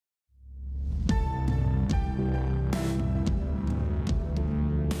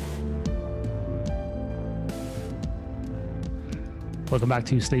Welcome back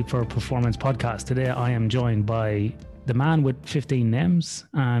to Sleep for Performance podcast. Today I am joined by the man with 15 names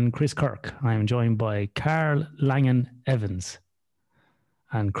and Chris Kirk. I am joined by Carl Langan Evans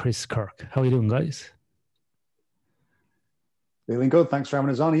and Chris Kirk. How are you doing, guys? Feeling good. Thanks for having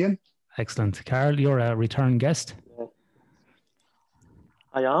us on, Ian. Excellent. Carl, you're a return guest.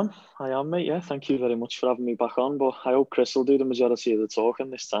 I am, mate. Yeah, thank you very much for having me back on. But I hope Chris will do the majority of the talking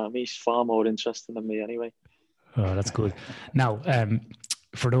this time. He's far more interesting than me anyway. Oh, that's good. Now,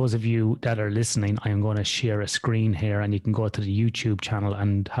 for those of you that are listening, I am going to share a screen here and you can go to the YouTube channel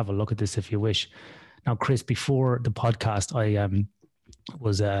and have a look at this if you wish. Now, Chris, before the podcast, I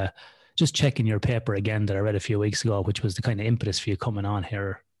was just checking your paper again that I read a few weeks ago, which was the kind of impetus for you coming on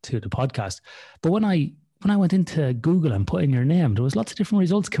here to the podcast. But when I went into Google and put in your name, there was lots of different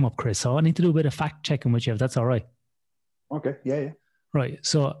results come up, Chris. So I need to do a bit of fact checking with you if that's all right. Okay. Yeah. Right.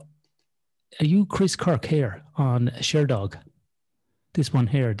 So are you Chris Kirk here on ShareDog? This one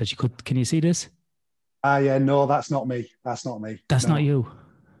here that you could, can you see this? Yeah, no, that's not me. That's not me. That's not you.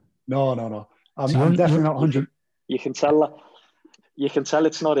 No. I'm definitely not 100. You can tell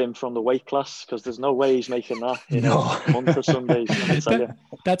it's not him from the weight class because there's no way he's making that in a month or some days.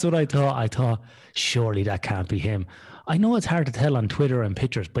 That's what I thought. I thought, surely that can't be him. I know it's hard to tell on Twitter and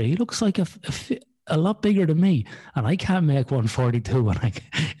pictures, but he looks like a lot bigger than me, and I can't make 142. And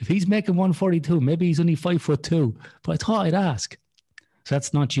if he's making 142, maybe he's only 5'2". But I thought I'd ask. So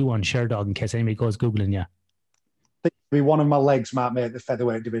that's not you on ShareDog in case anybody goes Googling you. Maybe one of my legs might make the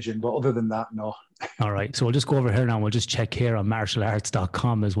featherweight division, but other than that, no. All right. So we'll just go over here now. We'll just check here on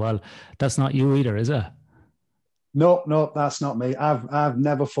martialarts.com as well. That's not you either, is it? No, that's not me. I've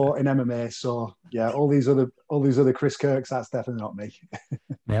never fought in MMA, so yeah, all these other Chris Kirks, that's definitely not me.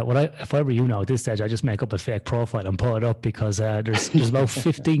 Yeah, well, if I were you now at this stage, I just make up a fake profile and put it up because there's about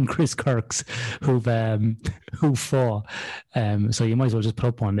 15 Chris Kirks who fought. So you might as well just put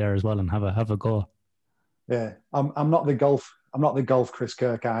up one there as well and have a go. Yeah, I'm not the golf Chris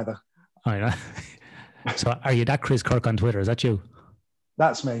Kirk either. I know. So are you that Chris Kirk on Twitter? Is that you?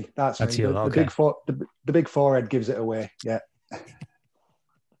 That's me. That's me. You. Okay. The big forehead gives it away. Yeah.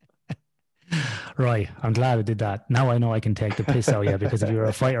 Right. I'm glad I did that. Now I know I can take the piss out of you because if you were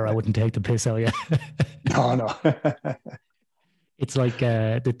a fighter, I wouldn't take the piss out of you. No. It's like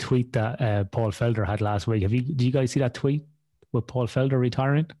the tweet that Paul Felder had last week. Did you guys see that tweet with Paul Felder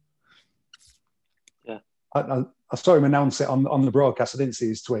retiring? Yeah. I saw him announce it on the broadcast. I didn't see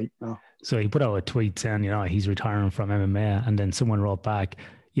his tweet. No. So he put out a tweet saying, he's retiring from MMA, and then someone wrote back,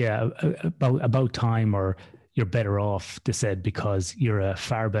 "Yeah, about time, or you're better off." They said because you're a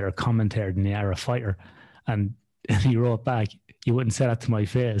far better commentator than you are a fighter, and he wrote back, "You wouldn't say that to my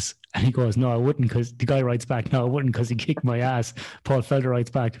face." And he goes, "No, I wouldn't," because the guy writes back, "No, I wouldn't because he kicked my ass." Paul Felder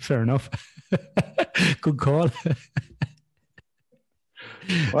writes back, "Fair enough." Good call.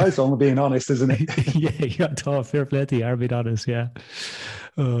 Well, it's only being honest, isn't it? Yeah, you got to fair play to you, are being honest, yeah.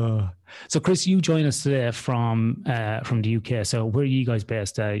 So Chris, you join us today from the UK. So where are you guys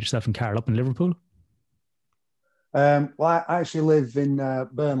based? Yourself and Carl up in Liverpool? Well, I actually live in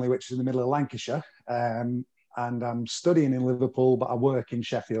Burnley, which is in the middle of Lancashire, and I'm studying in Liverpool, but I work in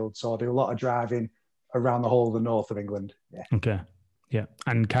Sheffield, so I do a lot of driving around the whole of the north of England. Yeah. Okay. Yeah.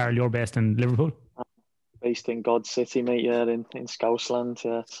 And Carl, you're based in Liverpool? Based in God City, mate. Yeah, in Scousland.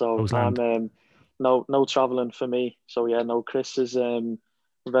 Yeah. So Scousland. I'm no travelling for me. So yeah, no. Chris is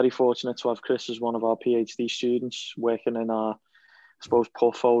we're very fortunate to have Chris as one of our PhD students working in our, I suppose,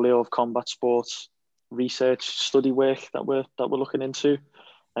 portfolio of combat sports research study work that we're looking into.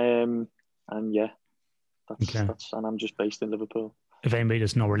 And yeah, that's and I'm just based in Liverpool. If anybody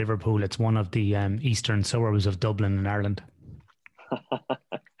doesn't know where Liverpool, it's one of the eastern suburbs of Dublin in Ireland.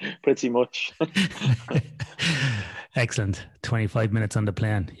 Pretty much. Excellent. 25 minutes on the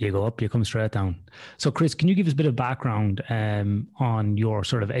plane. You go up, you come straight down. So Chris, can you give us a bit of background on your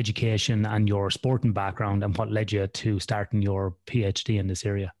sort of education and your sporting background and what led you to starting your PhD in this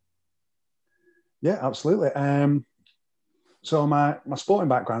area? Yeah, absolutely. So my sporting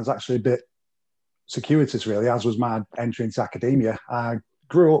background is actually a bit circuitous, really, as was my entry into academia. I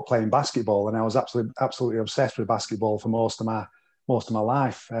grew up playing basketball, and I was absolutely obsessed with basketball for most of my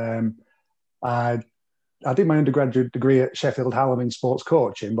life. I did my undergraduate degree at Sheffield Hallam in sports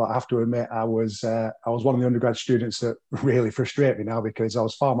coaching, but I have to admit I was one of the undergrad students that really frustrate me now because I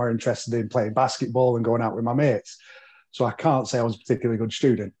was far more interested in playing basketball and going out with my mates. So I can't say I was a particularly good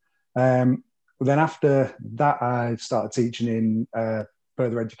student. Then after that, I started teaching in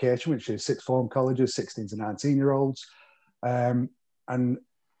further education, which is sixth form colleges, 16 to 19-year-olds. And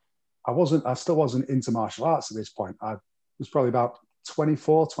I still wasn't into martial arts at this point. I was probably about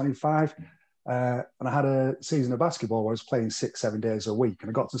 24, 25. And I had a season of basketball where I was playing 6-7 days a week. And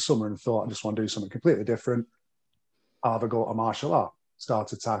I got to summer and thought, I just want to do something completely different. I'll have a go at martial art.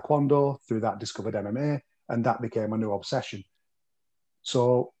 Started Taekwondo, through that discovered MMA, and that became a new obsession.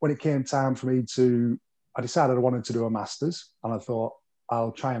 So when it came time for me I decided I wanted to do a master's, and I thought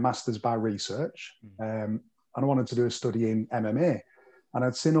I'll try a master's by research. And I wanted to do a study in MMA. And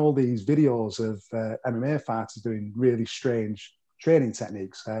I'd seen all these videos of MMA fighters doing really strange training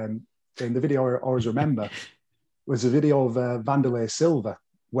techniques. And the video I always remember was a video of Vanderlei Silva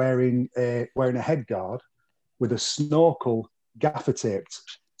wearing a head guard with a snorkel gaffer taped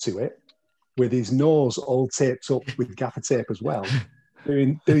to it, with his nose all taped up with gaffer tape as well,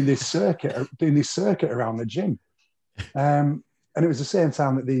 doing this circuit around the gym. And it was the same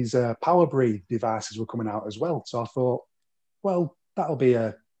time that these Power Breathe devices were coming out as well. So I thought, well,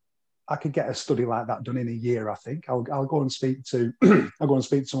 I could get a study like that done in a year. I think I'll go and speak to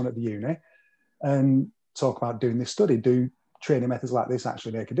someone at the uni and talk about doing this study. Do training methods like this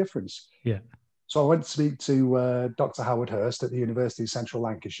actually make a difference? Yeah. So I went to speak to Dr. Howard Hurst at the University of Central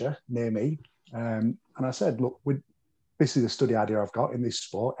Lancashire, near me. And I said, look, this is a study idea I've got in this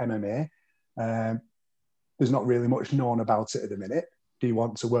sport, MMA. There's not really much known about it at the minute. Do you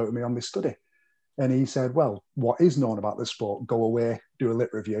want to work with me on this study? And he said, well, what is known about the sport? Go away, do a lit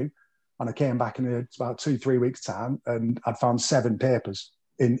review. And I came back in about 2-3 weeks' time, and I'd found 7 papers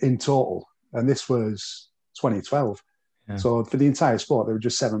in total. And this was 2012. Yeah. So for the entire sport, there were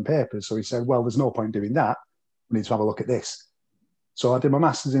just 7 papers. So he said, well, there's no point doing that. We need to have a look at this. So I did my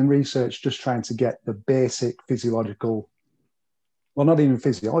master's in research, just trying to get the basic physiological, well, not even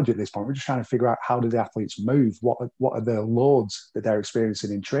physiology at this point. We're just trying to figure out, how do the athletes move? What are the loads that they're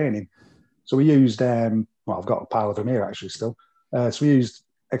experiencing in training? So we used, well, I've got a pile of them here actually still. So we used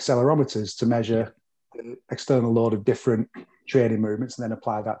accelerometers to measure the external load of different training movements and then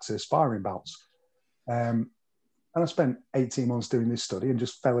apply that to sparring bouts. And I spent 18 months doing this study and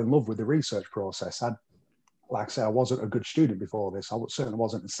just fell in love with the research process. Like I say, I wasn't a good student before this. I certainly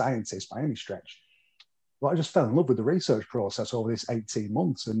wasn't a scientist by any stretch. But I just fell in love with the research process over this 18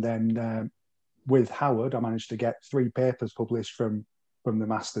 months. And then with Howard, I managed to get 3 papers published from the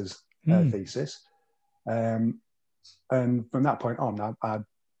master's thesis. And from that point on,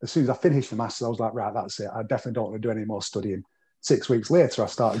 as soon as I finished the master's, I was like, right, that's it. I definitely don't want to do any more studying. 6 weeks later, I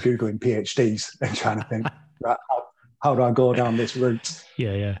started Googling PhDs and trying to think, right, how do I go down this route?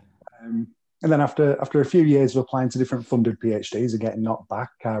 Yeah. And then after a few years of applying to different funded PhDs and getting knocked back,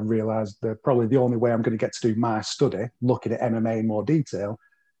 I realised that probably the only way I'm going to get to do my study, looking at MMA in more detail,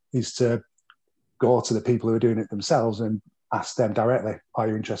 is to go to the people who are doing it themselves and ask them directly, are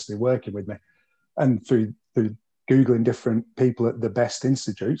you interested in working with me? And through Googling different people at the best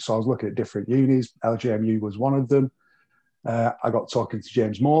institutes, so I was looking at different unis, LJMU was one of them. I got talking to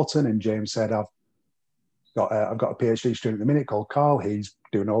James Morton, and James said, I've got a PhD student at the minute called Carl. He's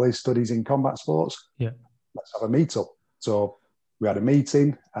doing all his studies in combat sports. Yeah. Let's have a meetup. So we had a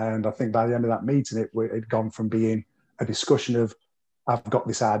meeting, and I think by the end of that meeting, it had gone from being a discussion of, I've got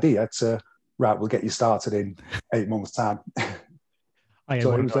this idea, to, right, we'll get you started in 8 months' time. I had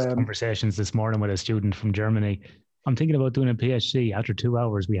one of those conversations this morning with a student from Germany. I'm thinking about doing a PhD. After 2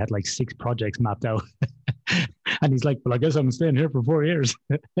 hours, we had like 6 projects mapped out. And he's like, well, I guess I'm staying here for 4 years.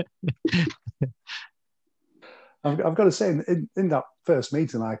 I've got to say, in that first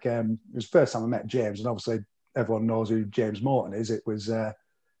meeting, like it was the first time I met James, and obviously everyone knows who James Morton is. It was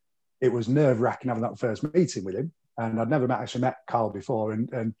nerve-wracking having that first meeting with him, and I'd never actually met Carl before, and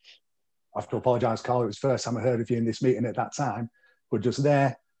I have to apologise, Carl. It was the first time I heard of you in this meeting at that time, but just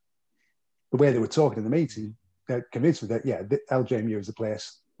there, the way they were talking in the meeting, they convinced me that the LJMU was the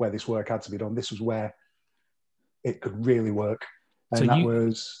place where this work had to be done. This was where it could really work,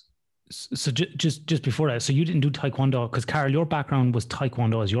 and So just before that, so you didn't do Taekwondo, because Carl, your background was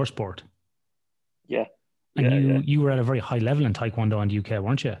Taekwondo as your sport. Yeah. And you were at a very high level in Taekwondo in the UK,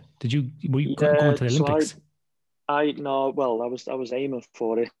 weren't you? Were you going to the Olympics? I was aiming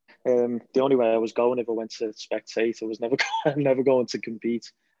for it. The only way I was going, if I went to spectate, I was never going to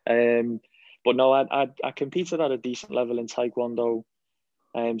compete. But no, I competed at a decent level in Taekwondo.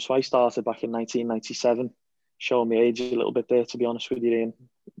 So I started back in 1997, showing my age a little bit there, to be honest with you, Ian,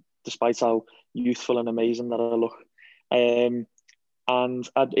 despite how youthful and amazing that I look. And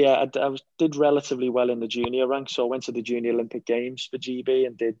I did relatively well in the junior rank. So I went to the Junior Olympic Games for GB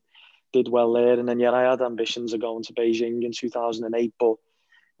and did well there. And then, I had ambitions of going to Beijing in 2008, but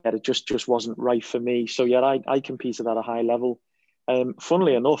it just wasn't right for me. So I competed at a high level.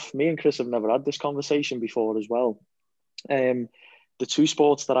 Funnily enough, me and Chris have never had this conversation before as well. The the two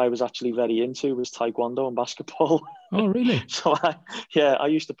sports that I was actually very into was taekwondo and basketball. Oh, really? So I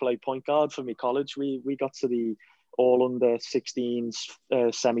used to play point guard for my college. We got to the all under 16s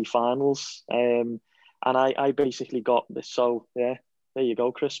semi-finals, and I basically got this. So yeah, there you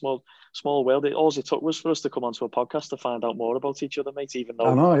go, Chris. Small world. All it took was for us to come onto a podcast to find out more about each other, mate. Even though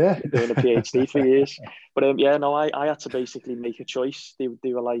I know, yeah, we've been doing a PhD for years. But I had to basically make a choice. They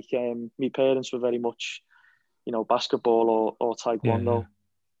were like, my parents were very much, basketball or taekwondo. Yeah.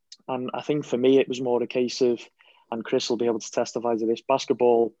 And I think for me, it was more a case of, and Chris will be able to testify to this,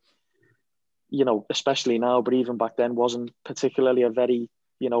 basketball, especially now, but even back then wasn't particularly a very,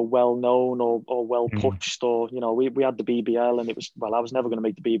 well-known or well-pushed or, we had the BBL and it was, well, I was never going to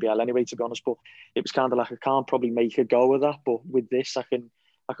make the BBL anyway, to be honest, but it was kind of like, I can't probably make a go of that, but with this, I can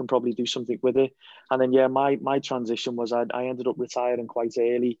probably do something with it. And then, my transition was I ended up retiring quite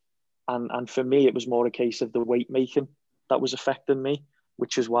early. And for me, it was more a case of the weight making that was affecting me,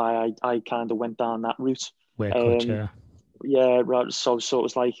 which is why I kind of went down that route. Weight coach, yeah. Yeah, right. So it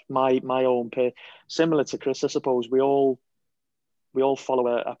was like my own similar to Chris, I suppose. We all follow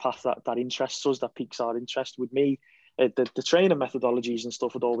a path that interests us, that piques our interest. With me, the training methodologies and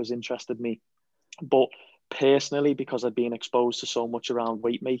stuff had always interested me. But personally, because I'd been exposed to so much around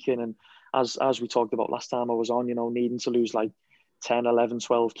weight making, and as we talked about last time I was on, needing to lose like 10, 11,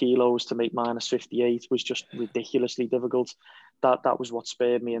 12 kilos to make minus 58 was just ridiculously difficult. That was what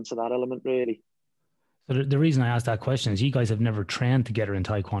spurred me into that element, really. So the reason I asked that question is you guys have never trained together in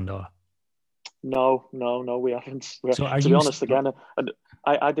Taekwondo. No, we haven't. So to be honest, again,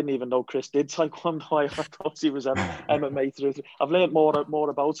 I didn't even know Chris did Taekwondo. I thought he was MMA through. I've learned more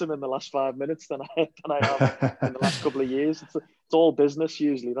about him in the last 5 minutes than I have in the last couple of years. It's all business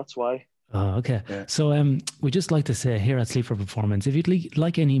usually. That's why. Oh, okay. Yeah. So we just like to say here at Sleep for Performance, if you'd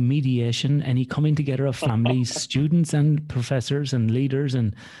like any mediation, any coming together of families, students and professors and leaders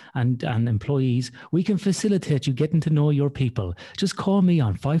and employees, we can facilitate you getting to know your people. Just call me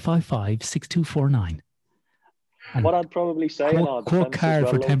on 555-6249. What I'd probably say in our defense card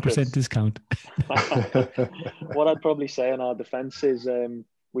for 10% discount. What I'd probably say in our defense is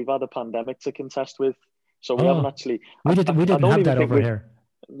we've had a pandemic to contest with. So we haven't actually... We didn't have that over here.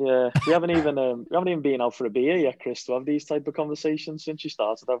 Yeah, we haven't even been out for a beer yet, Chris, to have these type of conversations since you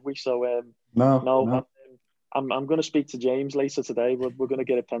started, have we? So no. I'm going to speak to James later today. We're going to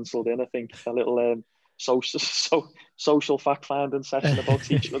get it penciled in. I think a little social fact finding session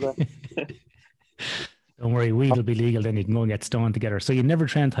about each other. Don't worry, weed will be legal. Then you can go and get stoned together. So you never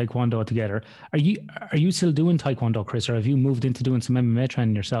trained Taekwondo together. Are you still doing Taekwondo, Chris, or have you moved into doing some MMA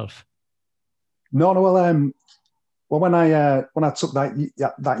training yourself? No. Well, when I took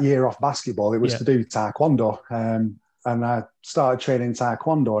that year off basketball, it was to do Taekwondo, and I started training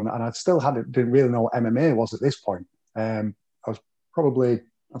Taekwondo, and I still didn't really know what MMA was at this point. I was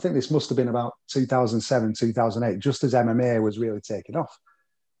I think this must have been about 2007, 2008, just as MMA was really taking off.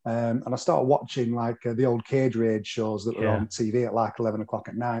 And I started watching like the old Cage Rage shows that were on TV at like 11 o'clock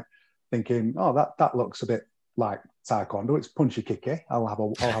at night, thinking, oh, that looks a bit like Taekwondo. It's punchy kicky. I'll have a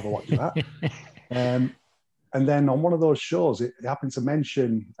watch of that. And then on one of those shows, it happened to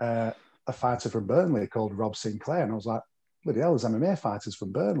mention a fighter from Burnley called Rob Sinclair. And I was like, bloody hell, there's MMA fighters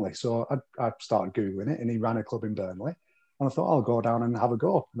from Burnley. So I started Googling it, and he ran a club in Burnley. And I thought, I'll go down and have a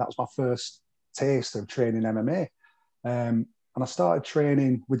go. And that was my first taste of training MMA. And I started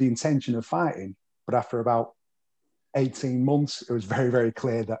training with the intention of fighting. But after about 18 months, it was very, very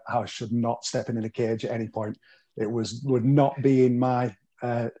clear that I should not step in a cage at any point. It would not be in my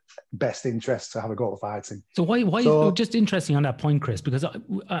best interest to have a go at fighting. So why just interesting on that point, Chris, because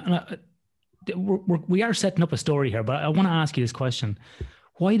we are setting up a story here, but I want to ask you this question.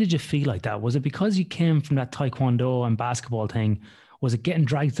 Why did you feel like that? Was it because you came from that Taekwondo and basketball thing? Was it getting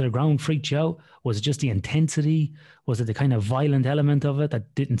dragged to the ground freaked you out? Was it just the intensity? Was it the kind of violent element of it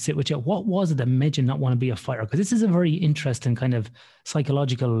that didn't sit with you? What was it that made you not want to be a fighter? Because this is a very interesting kind of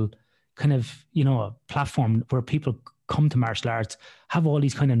psychological kind of, a platform where people come to martial arts, have all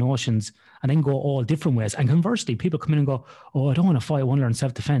these kind of notions, and then go all different ways. And conversely, people come in and go, oh, I don't want to fight, I want to learn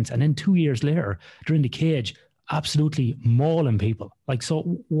self-defense. And then 2 years later, they're in the cage, absolutely mauling people. Like, so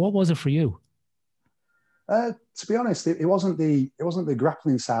what was it for you? To be honest, it wasn't the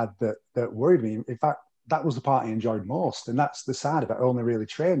grappling side that worried me. In fact, that was the part I enjoyed most. And that's the side of it I only really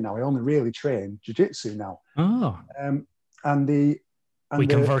train now. I only really train jiu-jitsu now. Oh. We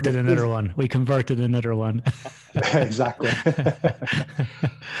converted another one. Exactly.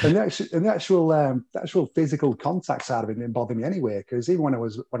 and the actual physical contact side of it didn't bother me anyway, because even when I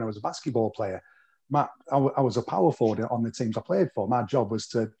was a basketball player, I was a power forward on the teams I played for. My job was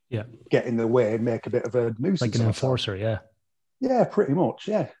to get in the way and make a bit of a nuisance. Like an enforcer, yeah. Yeah, pretty much.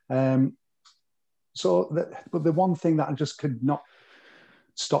 Yeah. But the one thing that I just could not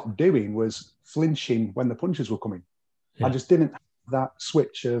stop doing was flinching when the punches were coming. Yeah. I just didn't have that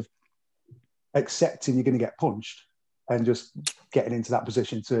switch of accepting you're going to get punched and just getting into that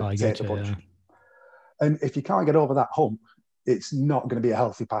position to take the punch. Yeah. And if you can't get over that hump, it's not going to be a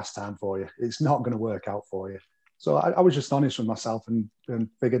healthy pastime for you. It's not going to work out for you. So I was just honest with myself and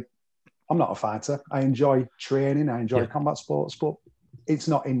figured, I'm not a fighter. I enjoy training. I enjoy combat sports, but it's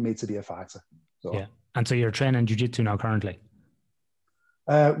not in me to be a fighter. So. Yeah. And so you're training jiu-jitsu now currently?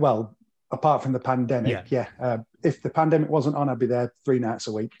 Well, apart from the pandemic, if the pandemic wasn't on, I'd be there 3 nights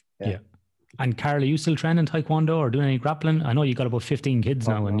a week. Yeah. And Carl, are you still training Taekwondo or doing any grappling? I know you got about 15 kids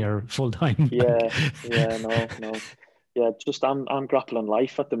now and you're full-time. No. Yeah, just I'm grappling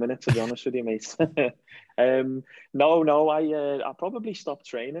life at the minute, to be honest with you, mate. No, I probably stopped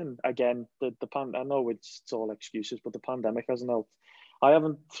training again. I know it's all excuses, but the pandemic hasn't helped. I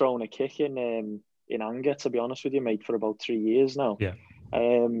haven't thrown a kick in anger, to be honest with you, mate, for about 3 years now. Yeah.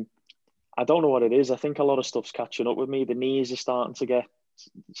 I don't know what it is. I think a lot of stuff's catching up with me. The knees are starting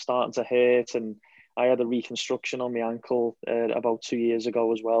to hurt, and I had a reconstruction on my ankle about 2 years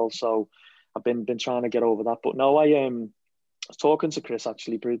ago as well. So I've been trying to get over that. But no, I was talking to Chris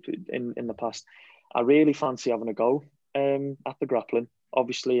actually in the past. I really fancy having a go at the grappling.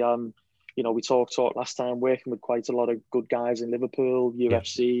 Obviously, we talked last time, working with quite a lot of good guys in Liverpool,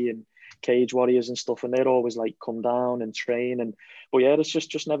 UFC and Cage Warriors and stuff, and they're always like, come down and train. But yeah, it's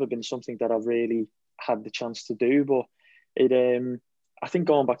just never been something that I've really had the chance to do. But I think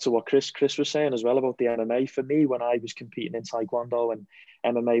going back to what Chris was saying as well about the MMA, for me, when I was competing in Taekwondo and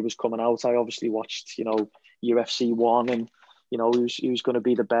MMA was coming out, I obviously watched, UFC 1 and, he was going to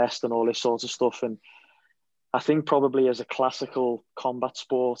be the best and all this sort of stuff. And I think probably as a classical combat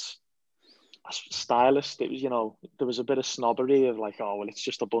sport stylist, it was, there was a bit of snobbery of like, oh, well, it's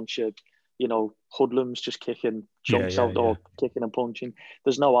just a bunch of, hoodlums just kicking jumps out or kicking and punching.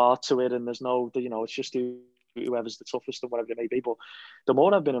 There's no art to it, and there's no, it's just whoever's the toughest and whatever it may be. But the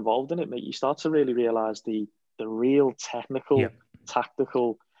more I've been involved in it, mate, you start to really realize the real technical,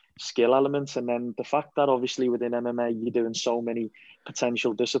 tactical skill elements. And then the fact that obviously within MMA, you're doing so many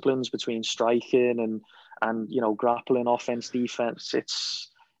potential disciplines between striking and grappling, offense, defense.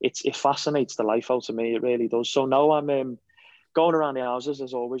 It fascinates the life out of me. It really does. So no, I'm going around the houses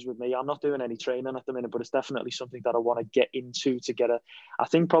as always with me. I'm not doing any training at the minute, but it's definitely something that I want to get into to get a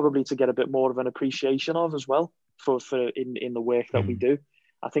bit more of an appreciation of as well for in the work that we do.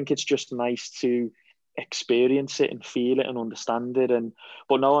 I think it's just nice to experience it and feel it and understand it.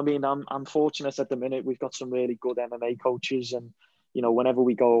 But no, I mean, I'm fortunate at the minute. We've got some really good MMA coaches, and whenever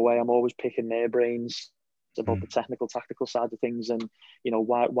we go away, I'm always picking their brains about the technical, tactical side of things, and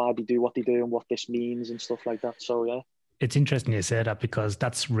why they do what they do and what this means and stuff like that. So yeah. It's interesting you say that, because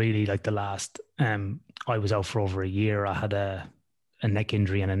that's really like the last, I was out for over a year. I had a neck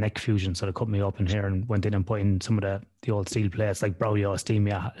injury and a neck fusion, so they cut me up in here and went in and put in some of the old steel plates like Braulio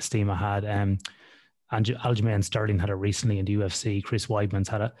Steam I had. And Aljamain Sterling had it recently in the UFC. Chris Weidman's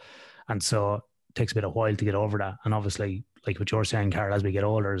had it. And so it takes a bit of while to get over that. And obviously, like what you're saying, Carl, as we get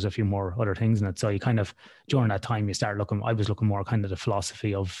older, there's a few more other things in it. So you kind of, during that time, you start looking, I was looking more kind of the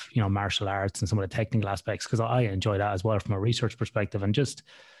philosophy of, martial arts and some of the technical aspects, because I enjoy that as well from a research perspective and just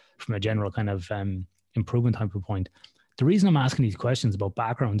from a general kind of improvement type of point. The reason I'm asking these questions about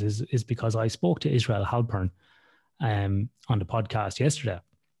backgrounds is because I spoke to Israel Halpern on the podcast yesterday.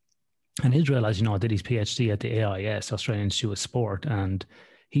 And Israel, as you know, did his PhD at the AIS, Australian Institute of Sport, and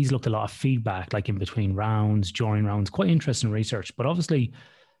he's looked at a lot of feedback, like in between rounds, during rounds, quite interesting research. But obviously,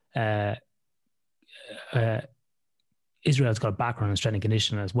 Israel's got a background in strength and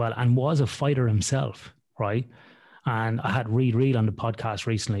conditioning as well, and was a fighter himself, right? And I had Reed Reed on the podcast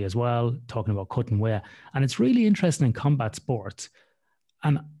recently as well, talking about cutting weight. And it's really interesting in combat sports.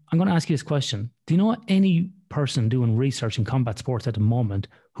 And I'm going to ask you this question. Do you know any person doing research in combat sports at the moment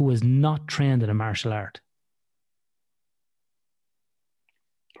who is not trained in a martial art?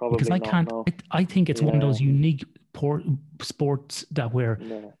 Probably because I can't. No. I think it's one of those unique sports that where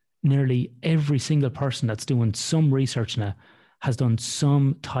nearly every single person that's doing some research in it has done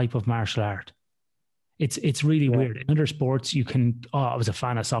some type of martial art. It's really weird. In other sports, you can. Oh, I was a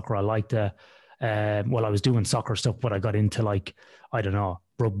fan of soccer. I liked I was doing soccer stuff, but I got into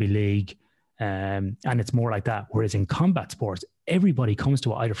rugby league, and it's more like that. Whereas in combat sports, everybody comes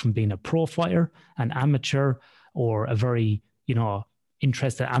to it either from being a pro fighter, an amateur, or a very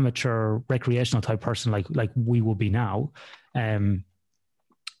interested amateur recreational type person like we will be now.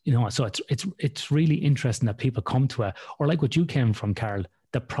 So it's really interesting that people come to it, or like what you came from, Carl,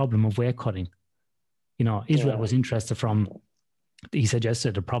 the problem of weight cutting. Israel was interested from he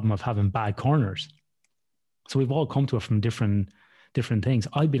suggested the problem of having bad corners. So we've all come to it from different things.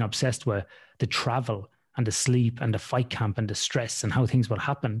 I've been obsessed with the travel and the sleep and the fight camp and the stress and how things would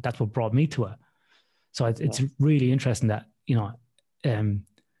happen. That's what brought me to it. So it's really interesting that,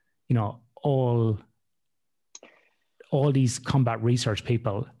 all these combat research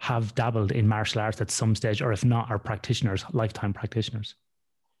people have dabbled in martial arts at some stage, or if not, are practitioners, lifetime practitioners.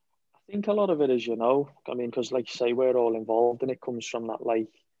 I think a lot of it is, because like you say, we're all involved, and it comes from that, like,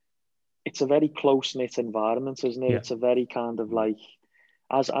 it's a very close-knit environment, isn't it? Yeah. It's a very kind of like,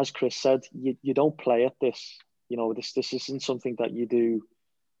 as Chris said, you don't play at this. This isn't something that you do.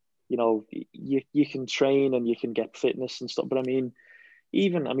 You can train and you can get fitness and stuff, but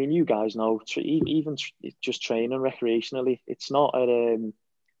you guys know, even just training recreationally, it's not an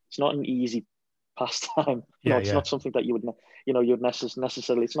easy pastime. It's not something that you would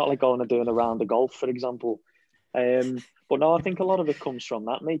necessarily. It's not like going and doing a round of golf, for example. But no, I think a lot of it comes from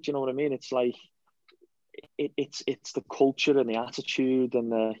that, mate. You know what I mean? It's like it's the culture and the attitude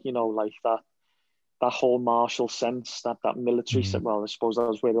and the like that whole martial sense, that military sense. Well, I suppose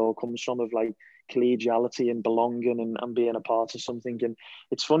that's where it all comes from, of like collegiality and belonging and being a part of something. And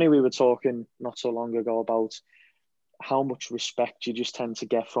it's funny, we were talking not so long ago about how much respect you just tend to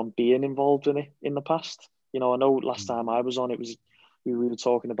get from being involved in it in the past. I know last time I was on, we were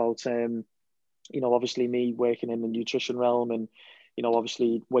talking about obviously me working in the nutrition realm and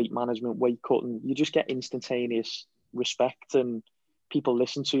obviously weight management, weight cutting. You just get instantaneous respect, and people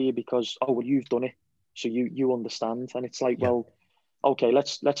listen to you because, oh, well, you've done it, so you understand. And it's like, well, okay,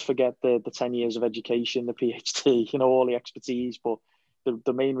 let's forget the 10 years of education, the PhD, all the expertise, but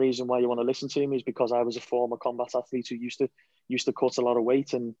the main reason why you want to listen to me is because I was a former combat athlete who used to cut a lot of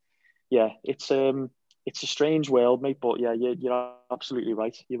weight. And yeah, it's a strange world, mate, but yeah, you're absolutely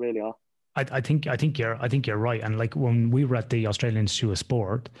right, you really are. I think you're right. And like when we were at the Australian Institute of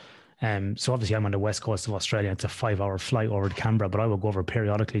Sport, so obviously I'm on the west coast of Australia. It's a 5-hour flight over to Canberra, but I will go over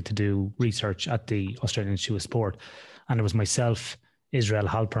periodically to do research at the Australian Institute of Sport. And it was myself, Israel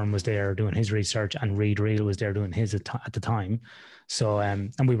Halpern was there doing his research, and Reid Reel was there doing his at the time. So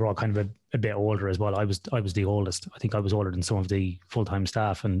and we were all kind of a bit older as well. I was the oldest. I think I was older than some of the full-time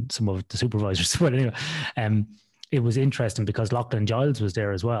staff and some of the supervisors. But anyway, it was interesting because Lachlan Giles was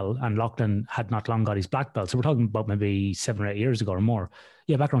there as well, and Lachlan had not long got his black belt. So we're talking about maybe 7 or 8 years ago or more.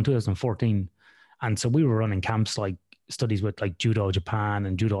 Yeah, back around 2014. And so we were running camps, like studies with like Judo Japan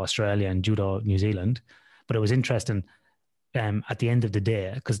and Judo Australia and Judo New Zealand. But it was interesting at the end of the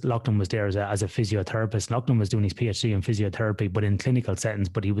day, because Lachlan was there as a physiotherapist. Lachlan was doing his PhD in physiotherapy, but in clinical settings,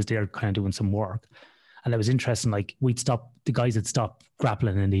 but he was there kind of doing some work. And it was interesting, like the guys would stop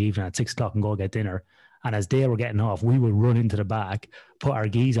grappling in the evening at 6 o'clock and go get dinner. And as they were getting off, we would run into the back, put our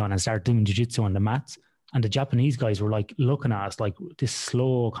gis on and start doing jiu-jitsu on the mats. And the Japanese guys were like looking at us like this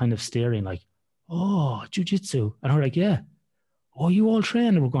slow kind of staring, like, oh, jiu-jitsu. And we're like, yeah. Oh, you all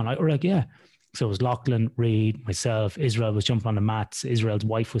train? And we're like, yeah. So it was Lachlan, Reid, myself, Israel was jumping on the mats. Israel's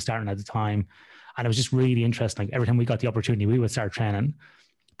wife was starting at the time. And it was just really interesting. Like every time we got the opportunity, we would start training.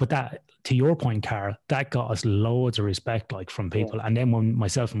 But that, to your point, Carl, that got us loads of respect, like from people. Yeah. And then when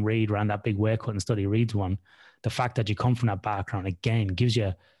myself and Reid ran that big weight cutting study, Reid's one, the fact that you come from that background again gives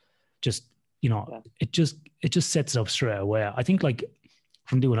you just, it just sets it up straight away. I think like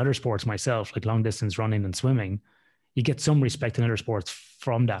from doing other sports myself, like long distance running and swimming, you get some respect in other sports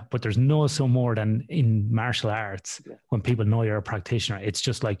from that, but there's no so more than in martial arts when people know you're a practitioner. It's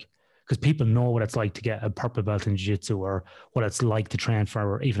just like, because people know what it's like to get a purple belt in jiu-jitsu, or what it's like to train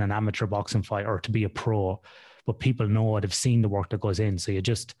for even an amateur boxing fight or to be a pro. But people know it, have seen the work that goes in. So you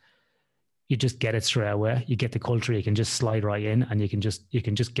just get it straight away. You get the culture, you can just slide right in, and you can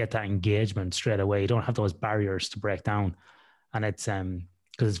just get that engagement straight away. You don't have those barriers to break down. And it's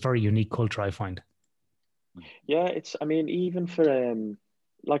because it's very unique culture, I find. Yeah, even for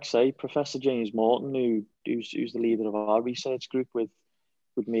like I say, Professor James Morton, who's the leader of our research group with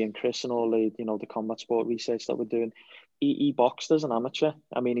me and Chris and all the the combat sport research that we're doing, he boxed as an amateur.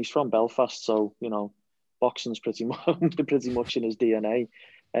 He's from Belfast, so boxing's pretty much in his DNA.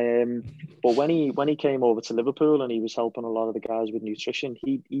 But when he came over to Liverpool and he was helping a lot of the guys with nutrition,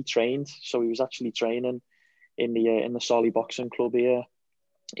 he trained. So he was actually training in the Solly Boxing Club here.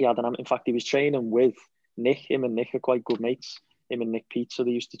 He was training with Nick. Him and Nick are quite good mates. Him and Nick Pete, so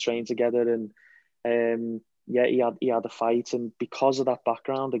they used to train together. And he had a fight, and because of that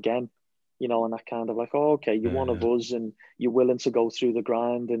background again, and that kind of like, oh, okay, you're one of us, and you're willing to go through the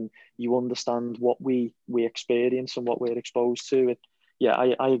grind, and you understand what we experience and what we're exposed to. It,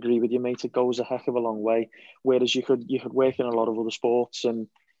 I agree with you, mate. It goes a heck of a long way. Whereas you could work in a lot of other sports, and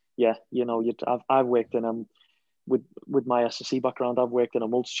I've worked in them. with my SSC background, I've worked in a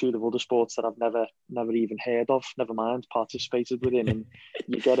multitude of other sports that I've never even heard of, never mind participated within, and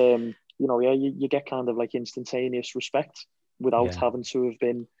you get you get kind of like instantaneous respect without having to have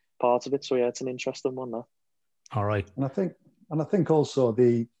been part of it. So yeah, it's an interesting one there. All right. And I think also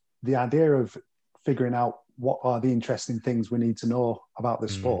the idea of figuring out what are the interesting things we need to know about the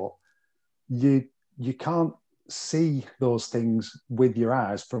sport, you can't see those things with your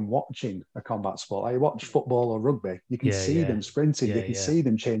eyes from watching a combat sport. Like you watch football or rugby, you can see them sprinting, you can see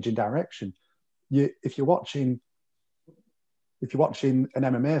them changing direction. If you're watching an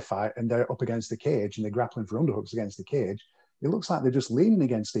MMA fight and they're up against the cage and they're grappling for underhooks against the cage, it looks like they're just leaning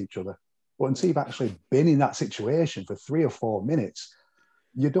against each other. But until you've actually been in that situation for 3 or 4 minutes,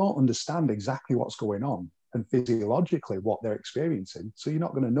 you don't understand exactly what's going on and physiologically what they're experiencing. So you're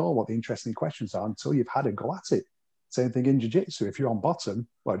not going to know what the interesting questions are until you've had a go at it. Same thing in jiu-jitsu. If you're on bottom,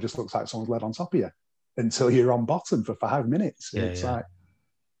 well, it just looks like someone's led on top of you until you're on bottom for 5 minutes.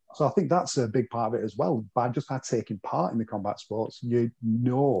 So I think that's a big part of it as well. By taking part in the combat sports, you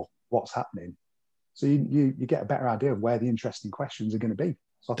know what's happening. So you get a better idea of where the interesting questions are going to be.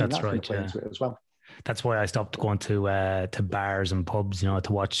 So I think that's going to play into it as well. That's why I stopped going to bars and pubs, to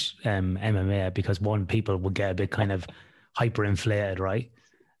watch MMA, because one, people would get a bit kind of hyperinflated, right?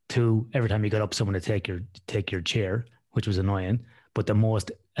 Two, every time you got up, someone to take your chair, which was annoying. But the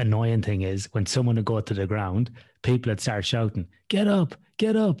most annoying thing is when someone would go to the ground, people would start shouting, "Get up,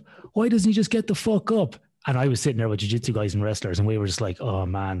 get up. Why doesn't he just get the fuck up?" And I was sitting there with jiu-jitsu guys and wrestlers, and we were just like, "Oh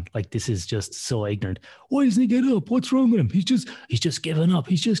man, like this is just so ignorant. Why doesn't he get up? What's wrong with him? He's just giving up.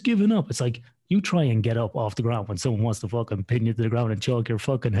 He's just giving up." It's like, you try and get up off the ground when someone wants to fucking pin you to the ground and choke your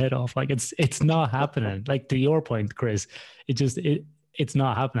fucking head off. Like it's not happening. Like to your point, Chris, it's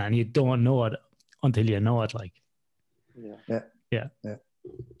not happening, and you don't know it until you know it. Like, yeah.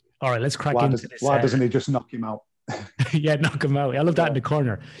 All right, let's crack into this. Why doesn't he just knock him out? Yeah, knock him out. I love that in the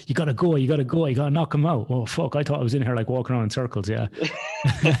corner. You gotta go. You gotta knock him out. Oh fuck! I thought I was in here like walking around in circles. Yeah,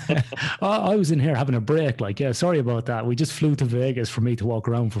 I was in here having a break. Like, yeah, sorry about that. We just flew to Vegas for me to walk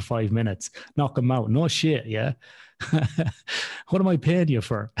around for 5 minutes. Knock him out. No shit. Yeah. What am I paying you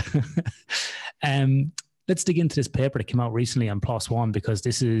for? Let's dig into this paper that came out recently on PLOS One, because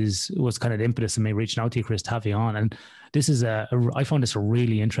this was kind of the impetus of me reaching out to you, Chris, to have you on. And this is I found this a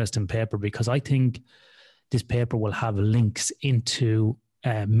really interesting paper, because I think this paper will have links into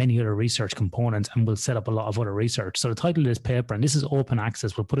many other research components and will set up a lot of other research. So the title of this paper, and this is open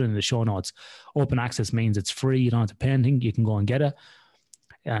access, we'll put it in the show notes. Open access means it's free. You don't have to pay anything. You can go and get it.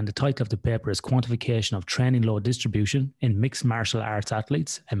 And the title of the paper is Quantification of Training Load Distribution in Mixed Martial Arts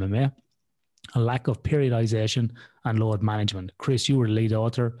Athletes, MMA, a Lack of Periodization and Load Management. Chris, you were the lead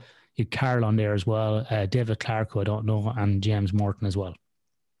author. You had Carl on there as well, David Clark, who I don't know, and James Morton as well.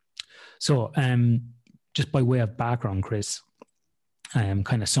 So just by way of background, Chris,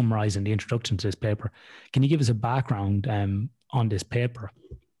 kind of summarizing the introduction to this paper, can you give us a background on this paper?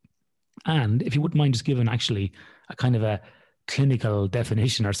 And if you wouldn't mind just giving actually a kind of a clinical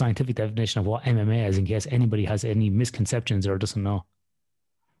definition or scientific definition of what MMA is, in case anybody has any misconceptions or doesn't know.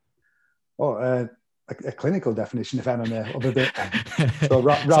 Oh, a clinical definition of MMA, other than so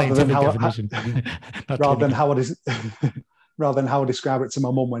rather than how I describe it to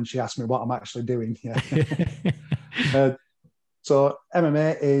my mum when she asked me what I'm actually doing. Yeah. So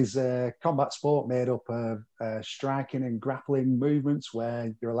MMA is a combat sport made up of striking and grappling movements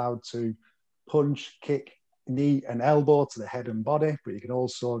where you're allowed to punch, kick, knee and elbow to the head and body, but you can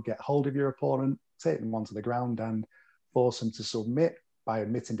also get hold of your opponent, take them onto the ground and force them to submit by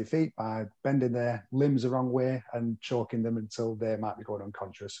admitting defeat, by bending their limbs the wrong way and choking them until they might be going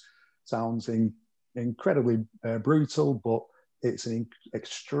unconscious. Sounds incredibly brutal, but it's an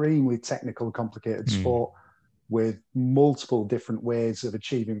extremely technical, complicated sport with multiple different ways of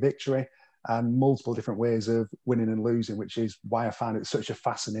achieving victory and multiple different ways of winning and losing, which is why I find it such a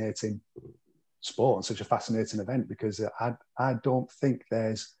fascinating sport and such a fascinating event, because I don't think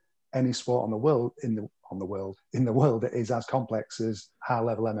there's any sport in the world that is as complex as high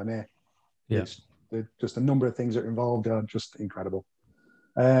level MMA. Yeah. Just a number of things that are involved are just incredible.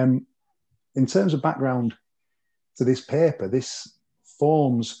 In terms of background to this paper, this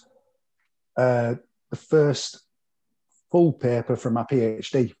forms the first full paper from my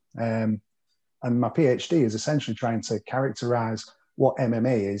PhD. And my PhD is essentially trying to characterize what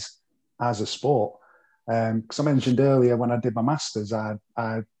MMA is as a sport. Because I mentioned earlier, when I did my master's, I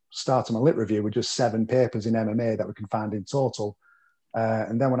started my lit review with just 7 papers in MMA that we can find in total.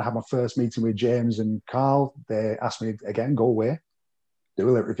 And then when I had my first meeting with James and Carl, they asked me again, go away, do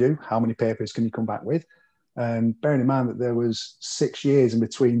a lit review. How many papers can you come back with? And bearing in mind that there was 6 years in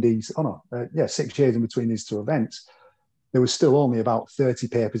between these, 6 years in between these two events, there was still only about 30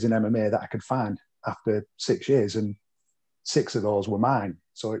 papers in MMA that I could find after 6 years, and 6 of those were mine.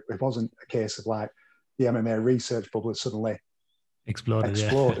 So it wasn't a case of like the MMA research bubble suddenly exploded.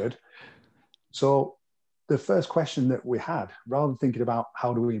 Yeah. So the first question that we had, rather than thinking about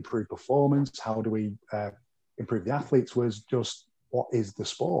how do we improve performance, how do we improve the athletes, was just, what is the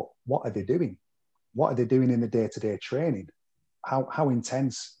sport? What are they doing? What are they doing in the day-to-day training? How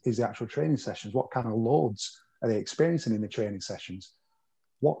intense is the actual training sessions? What kind of loads are they experiencing in the training sessions?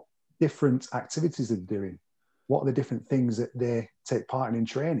 What different activities are they doing? What are the different things that they take part in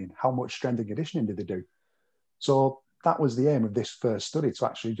training? How much strength and conditioning do they do? So that was the aim of this first study, to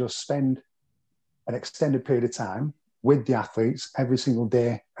actually just spend an extended period of time with the athletes every single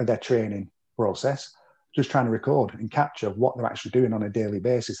day of their training process, just trying to record and capture what they're actually doing on a daily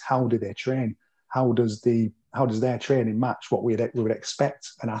basis. How do they train? How does their training match what we would expect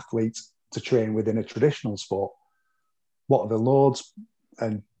an athlete to train within a traditional sport? What are the loads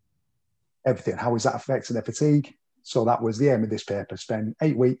and everything? How is that affecting their fatigue? So that was the aim of this paper. Spend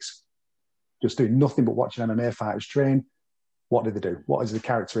 8 weeks just doing nothing but watching MMA fighters train. What do they do? What is the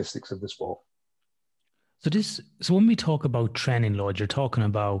characteristics of the sport? So when we talk about training load, you're talking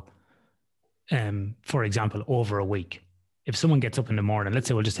about, for example, over a week. If someone gets up in the morning, let's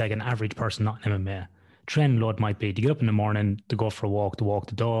say we'll just take an average person, not an MMA, training load might be to get up in the morning, to go for a walk, to walk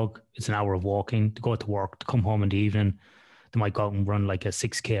the dog. It's an hour of walking, to go to work, to come home in the evening. They might go out and run like a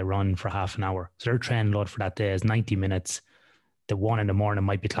 6K run for half an hour. So their training load for that day is 90 minutes. The one in the morning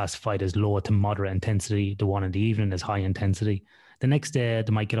might be classified as low to moderate intensity. The one in the evening is high intensity. The next day,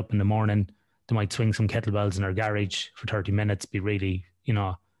 they might get up in the morning. They might swing some kettlebells in their garage for 30 minutes, be really,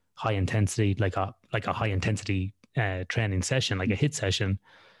 high intensity, like a high intensity training session, like a HIIT session.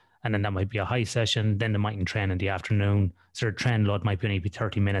 And then that might be a high session. Then they mightn't train in the afternoon. So their training load might only be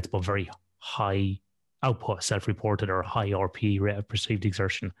 30 minutes, but very high output, self-reported, or high RP, rate of perceived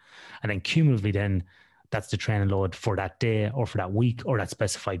exertion. And then cumulatively then, that's the training load for that day or for that week or that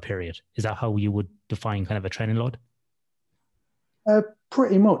specified period. Is that how you would define kind of a training load?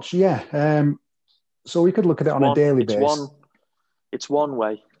 Pretty much, yeah. So we could look at it on a daily basis. It's one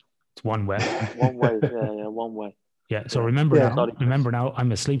way. It's one way. One way, yeah, one way. Yeah, so remember now,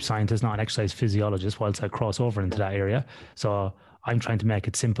 I'm a sleep scientist, not an exercise physiologist, whilst I cross over into that area. So I'm trying to make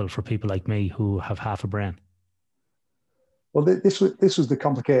it simple for people like me who have half a brain. Well, this was the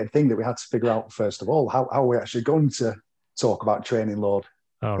complicated thing that we had to figure out, first of all. How are we actually going to talk about training load?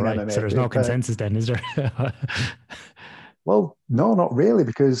 Oh, right. MMA? So there's no consensus then, is there? Well, no, not really,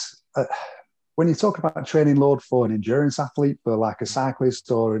 because when you talk about training load for an endurance athlete, for like a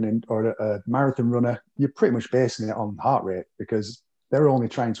cyclist or a marathon runner, you're pretty much basing it on heart rate, because they're only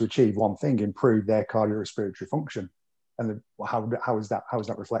trying to achieve one thing: improve their cardiorespiratory function. And how is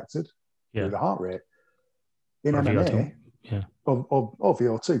that reflected? Yeah. Through the heart rate. In or MMA, VO2. Yeah. Or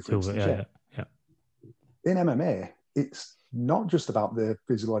VO2, for instance. Yeah. In MMA, it's not just about the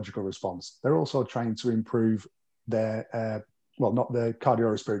physiological response. They're also trying to improve their, not the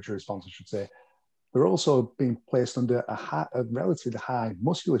cardiorespiratory response, I should say. They're also being placed under a relatively high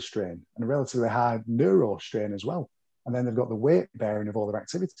muscular strain and a relatively high neuro strain as well. And then they've got the weight bearing of all their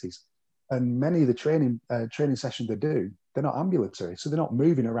activities. And many of the training sessions they do, they're not ambulatory, so they're not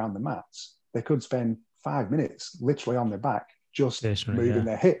moving around the mats. They could spend 5 minutes literally on their back, just moving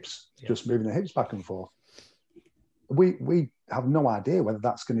their hips, just moving their hips back and forth. We have no idea whether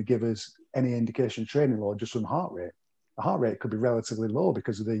that's going to give us any indication of training load just from heart rate. The heart rate could be relatively low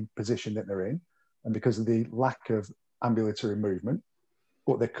because of the position that they're in and because of the lack of ambulatory movement,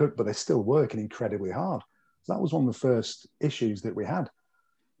 but they're still working incredibly hard. So that was one of the first issues that we had,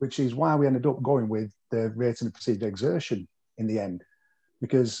 which is why we ended up going with the rating of perceived exertion in the end.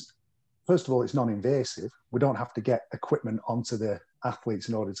 Because first of all, it's non-invasive. We don't have to get equipment onto the athletes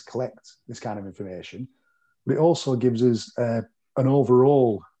in order to collect this kind of information. But it also gives us an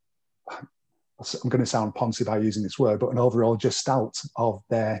overall, I'm going to sound poncy by using this word, but an overall gestalt of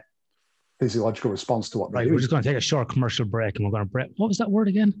their physiological response to what they're doing. We're just going to take a short commercial break and we're going to break. What was that word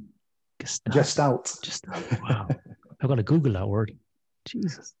again? Gestalt. Wow. I've got to Google that word.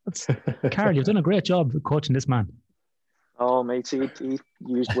 Jesus. Carl, you've done a great job coaching this man. Oh, mate, he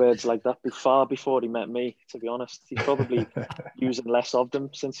used words like that far before he met me, to be honest. He's probably using less of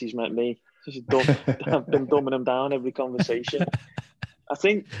them since he's met me. I've been dumbing him down every conversation. I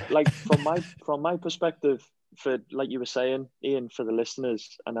think, like, from my perspective, for like you were saying, Ian, for the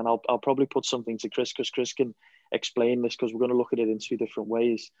listeners, and then I'll probably put something to Chris, because Chris can explain this, because we're going to look at it in two different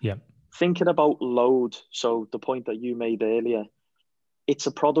ways. Yeah. Thinking about load, so the point that you made earlier, it's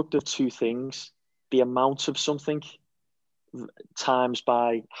a product of two things. the amount of something times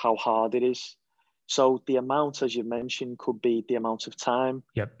by how hard it is. So the amount, as you mentioned, could be the amount of time,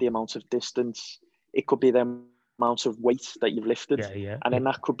 the amount of distance. It could be the amount of weight that you've lifted. And then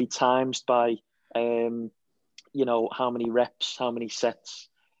that could be times by, you know, how many reps, how many sets.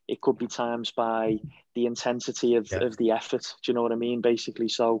 It could be times by the intensity of the effort. Do you know what I mean? Basically.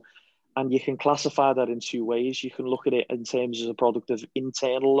 So, and you can classify that in two ways. You can look at it in terms of a product of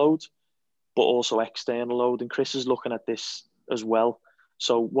internal load, but also external load. And Chris is looking at this as well.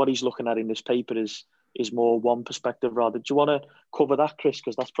 So what he's looking at in this paper is more one perspective rather. Do you want to cover that, Chris?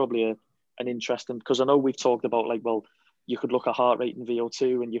 Because that's probably an interesting, because I know we've talked about, like, well, you could look at heart rate and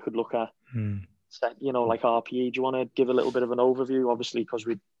VO2, and you could look at, you know, like RPE. Do you want to give a little bit of an overview? Obviously, because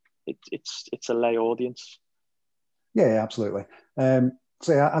it's a lay audience. Yeah, absolutely.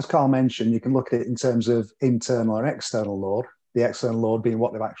 So as Carl mentioned, you can look at it in terms of internal and external load. The external load being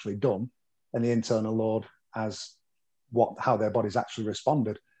what they've actually done, and the internal load as how their body's actually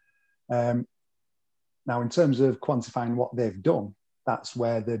responded. Now, in terms of quantifying what they've done, that's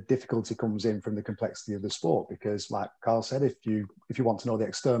where the difficulty comes in from the complexity of the sport. Because, like Carl said, if you want to know the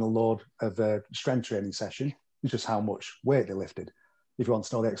external load of a strength training session, it's just how much weight they lifted. If you want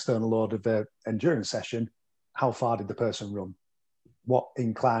to know the external load of an endurance session, how far did the person run? What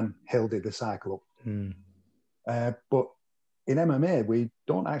incline hill did they cycle up? But in MMA, we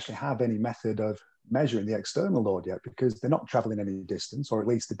don't actually have any method of measuring the external load yet, because they're not traveling any distance, or at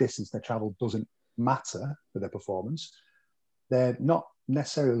least the distance they travel doesn't matter for their performance. They're not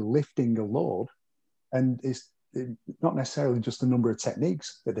necessarily lifting a load, and it's not necessarily just the number of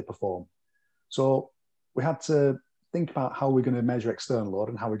techniques that they perform. So we had to think about how we're going to measure external load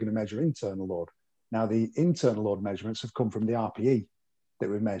and how we're going to measure internal load. Now, the internal load measurements have come from the RPE that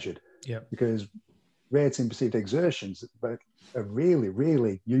we've measured, because rating perceived exertions are a really,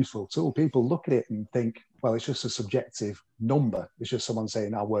 really useful tool. People look at it and think, well, it's just a subjective number. It's just someone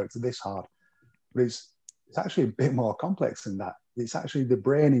saying, I worked this hard. But it's actually a bit more complex than that. It's actually the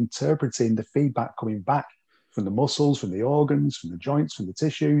brain interpreting the feedback coming back from the muscles, from the organs, from the joints, from the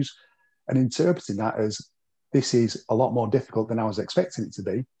tissues, and interpreting that as, this is a lot more difficult than I was expecting it to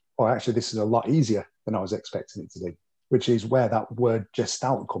be, or actually this is a lot easier than I was expecting it to be, which is where that word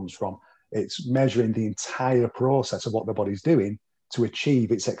gestalt comes from. It's measuring the entire process of what the body's doing to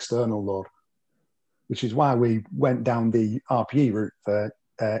achieve its external load, which is why we went down the RPE route for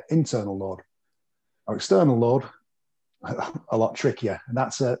internal load. Our external load, a lot trickier. And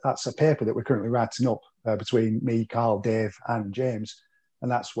that's a paper that we're currently writing up between me, Carl, Dave, and James. And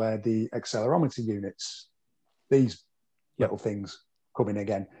that's where the accelerometer units, these little things, come in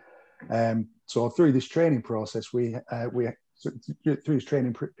again. So through this training process, through this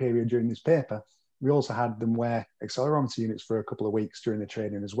training period during this paper, we also had them wear accelerometer units for a couple of weeks during the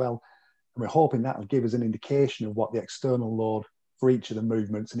training as well. And we're hoping that will give us an indication of what the external load for each of the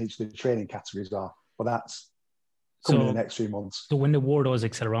movements and each of the training categories are. But that's coming in the next few months. So when they wore those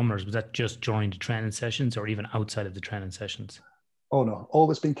accelerometers, was that just during the training sessions or even outside of the training sessions? Oh, no. All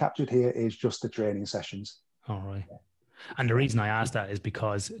that's been captured here is just the training sessions. All right. And the reason I asked that is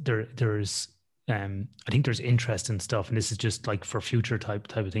because there's I think there's interest in stuff, and this is just like for future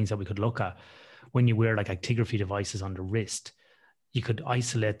type of things that we could look at. When you wear like actigraphy devices on the wrist, you could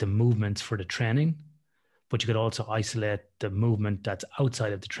isolate the movements for the training, but you could also isolate the movement that's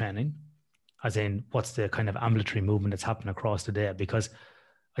outside of the training, as in what's the kind of ambulatory movement that's happening across the day. Because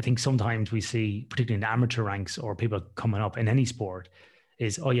I think sometimes we see, particularly in the amateur ranks or people coming up in any sport,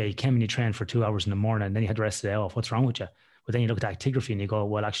 is, oh yeah, you came and you trained for 2 hours in the morning and then you had the rest of the day off. What's wrong with you? But then you look at actigraphy and you go,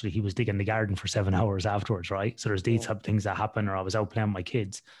 well, actually, he was digging the garden for 7 hours afterwards, right? So there's these type of things that happen, or I was out playing with my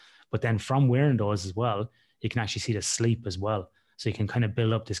kids. But then from wearing those as well, you can actually see the sleep as well. So you can kind of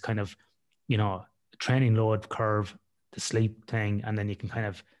build up this kind of, you know, training load curve, the sleep thing, and then you can kind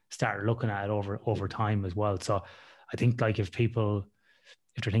of start looking at it over time as well. So I think, like, if they're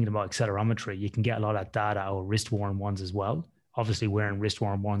thinking about accelerometry, you can get a lot of data out of wrist-worn ones as well. Obviously, wearing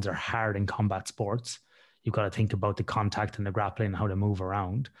wrist-worn ones are hard in combat sports. You've got to think about the contact and the grappling and how to move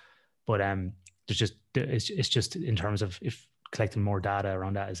around. But it's just in terms of if collecting more data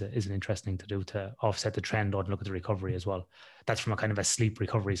around that is an interesting to do to offset the trend or look at the recovery as well. That's from a kind of a sleep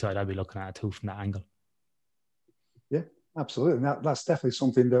recovery side. I'd be looking at it too from that angle. Yeah, absolutely. That's definitely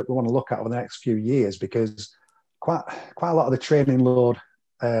something that we want to look at over the next few years, because quite a lot of the training load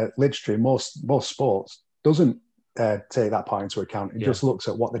literature in most sports doesn't take that part into account. It just looks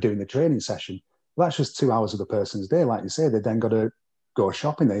at what they do in the training session. Well, that's just 2 hours of the person's day. Like you say, they've then got to go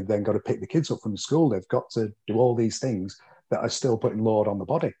shopping. They've then got to pick the kids up from school. They've got to do all these things that are still putting load on the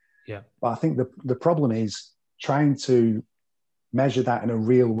body. Yeah. But I think the problem is trying to measure that in a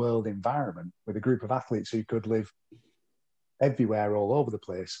real world environment with a group of athletes who could live everywhere, all over the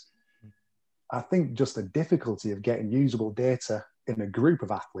place. I think just the difficulty of getting usable data in a group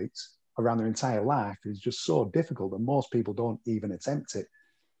of athletes around their entire life is just so difficult that most people don't even attempt it.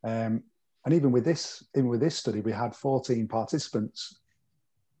 And even with this study, we had 14 participants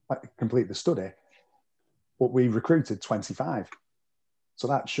complete the study, but we recruited 25. So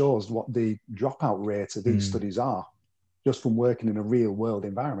that shows what the dropout rate of these studies are, just from working in a real world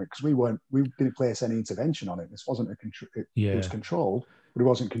environment. Because we didn't place any intervention on it. This wasn't it was controlled, but it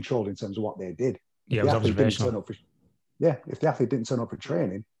wasn't controlled in terms of what they did. It was observational. If the athlete didn't turn up for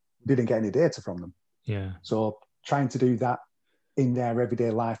training, we didn't get any data from them. Yeah. So trying to do that in their everyday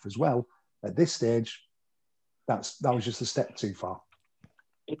life as well, at this stage, that was just a step too far.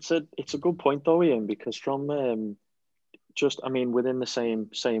 It's a good point though, Ian, because from within the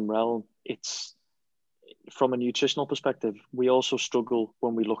same realm, it's from a nutritional perspective, we also struggle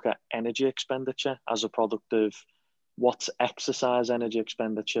when we look at energy expenditure as a product of what's exercise energy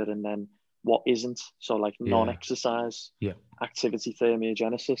expenditure and then what isn't. So like non-exercise activity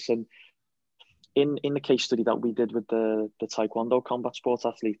thermogenesis. And in the case study that we did with the Taekwondo combat sports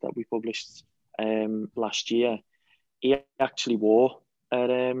athlete that we published last year, he actually wore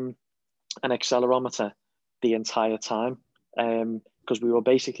an accelerometer the entire time because we were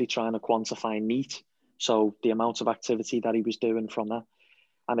basically trying to quantify NEAT, so the amount of activity that he was doing from that.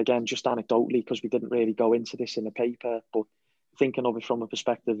 And again, just anecdotally, because we didn't really go into this in the paper, but thinking of it from a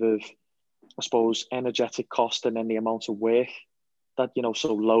perspective of, I suppose, energetic cost and then the amount of work that,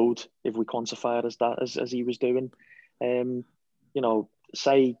 so load, if we quantify it as that, as he was doing,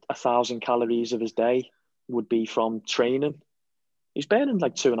 say 1,000 calories of his day would be from training. He's burning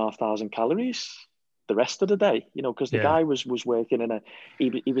like 2,500 calories the rest of the day, because the guy was working in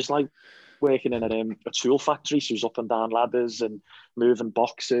he was like working in a tool factory. So he was up and down ladders and moving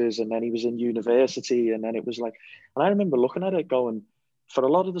boxes, and then he was in university, and then it was like, and I remember looking at it going, for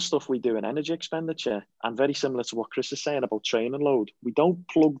a lot of the stuff we do in energy expenditure, and very similar to what Chris is saying about training load, we don't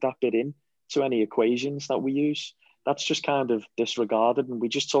plug that bit in to any equations that we use. That's just kind of disregarded, and we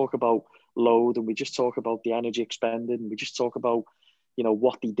just talk about load, and we just talk about the energy expended, and we just talk about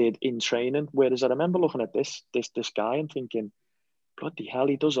what he did in training. Whereas I remember looking at this guy and thinking, bloody hell,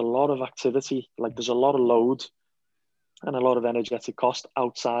 he does a lot of activity. Like there's a lot of load and a lot of energetic cost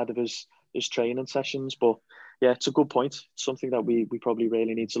outside of his training sessions. But yeah, it's a good point. It's something that we probably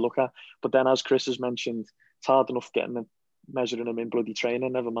really need to look at. But then, as Chris has mentioned, it's hard enough measuring them in bloody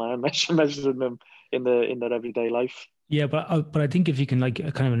training, never mind measuring them in their everyday life. Yeah, but I think if you can like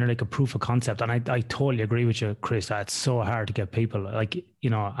a proof of concept, and I totally agree with you, Chris, that it's so hard to get people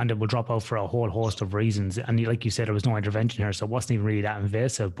and it will drop out for a whole host of reasons. And like you said, there was no intervention here, so it wasn't even really that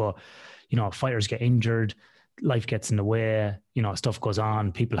invasive. But fighters get injured, life gets in the way, stuff goes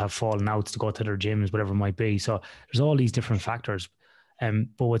on, people have fallen outs to go to their gyms, whatever it might be. So there's all these different factors.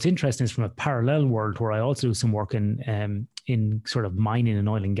 But what's interesting is from a parallel world where I also do some work in sort of mining and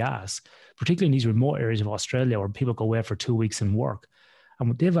oil and gas, particularly in these remote areas of Australia where people go away for 2 weeks and work.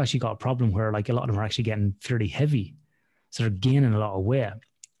 And they've actually got a problem where like a lot of them are actually getting fairly heavy. So they're gaining a lot of weight.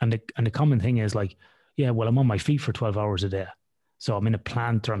 And the common thing is like, yeah, well, I'm on my feet for 12 hours a day. So I'm in a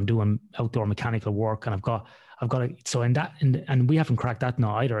plant or I'm doing outdoor mechanical work and I've got so and we haven't cracked that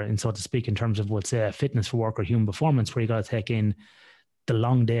now either, and so to speak, in terms of what's fitness for work or human performance, where you got to take in the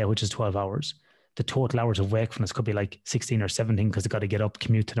long day, which is 12 hours. The total hours of wakefulness could be like 16 or 17 because they've got to get up,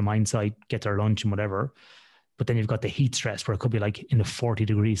 commute to the mine site, get their lunch and whatever. But then you've got the heat stress where it could be like in the 40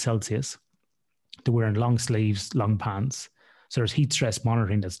 degrees Celsius. They're wearing long sleeves, long pants. So there's heat stress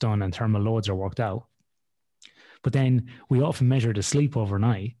monitoring that's done and thermal loads are worked out. But then we often measure the sleep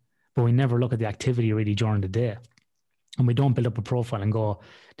overnight, but we never look at the activity really during the day. And we don't build up a profile and go,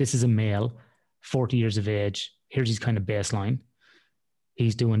 this is a male, 40 years of age. Here's his kind of baseline.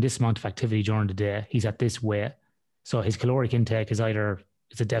 He's doing this amount of activity during the day. He's at this weight. So his caloric intake is either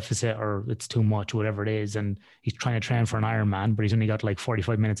it's a deficit or it's too much, whatever it is. And he's trying to train for an Ironman, but he's only got like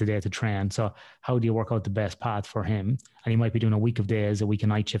 45 minutes a day to train. So how do you work out the best path for him? And he might be doing a week of days, a week of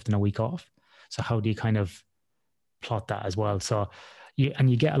night shift and a week off. So how do you kind of plot that as well? So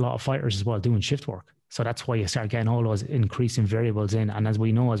you get a lot of fighters as well doing shift work. So that's why you start getting all those increasing variables in. And as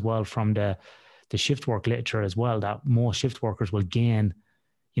we know as well from the shift work literature as well, that most shift workers will gain,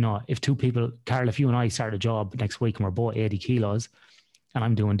 if two people, Carl, if you and I start a job next week and we're both 80 kilos and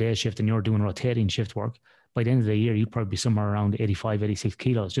I'm doing day shift and you're doing rotating shift work, by the end of the year, you'd probably be somewhere around 85, 86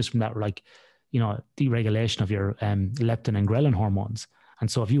 kilos just from that, deregulation of your leptin and ghrelin hormones.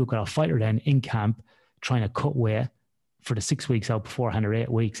 And so if you've got a fighter then in camp trying to cut weight for the 6 weeks out beforehand or 8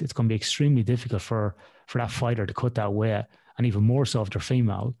 weeks, it's going to be extremely difficult for that fighter to cut that weight and even more so if they're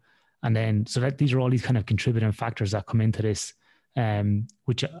female. And then, so that these are all these kind of contributing factors that come into this,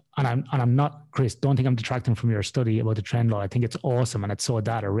 which, and I'm not, Chris, don't think I'm detracting from your study about the trend law. I think it's awesome and it's so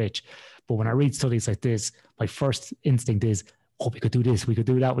data rich. But when I read studies like this, my first instinct is, oh, we could do this, we could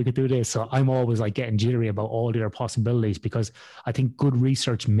do that, we could do this. So I'm always like getting jittery about all the other possibilities, because I think good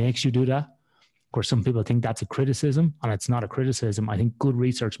research makes you do that. Of course, some people think that's a criticism, and it's not a criticism. I think good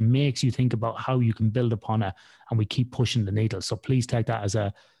research makes you think about how you can build upon it, and we keep pushing the needle. So please take that as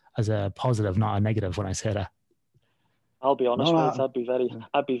a positive, not a negative when I say that. I'll be honest, mate.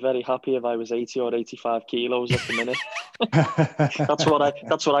 I'd be very happy if I was 80 or 85 kilos at the minute. That's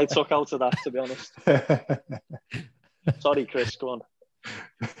what I took out of that, to be honest. Sorry, Chris, go on.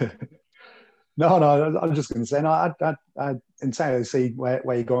 No, I'm just going to say, no, I entirely see where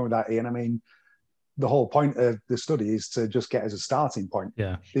you're going with that, Ian. I mean, the whole point of the study is to just get as a starting point.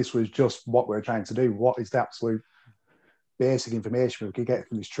 Yeah. This was just what we're trying to do. What is the absolute basic information we could get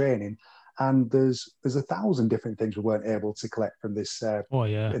from this training? And there's 1,000 different things we weren't able to collect from this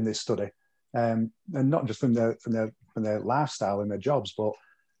in this study, and not just from their lifestyle and their jobs, but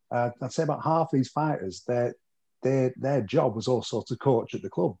I'd say about half these fighters, their job was also to coach at the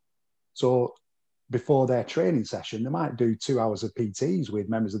club. So before their training session, they might do 2 hours of PTs with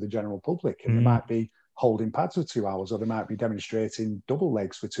members of the general public, and they might be holding pads for 2 hours, or they might be demonstrating double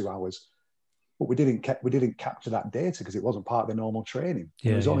legs for 2 hours. But we didn't capture that data because it wasn't part of the normal training.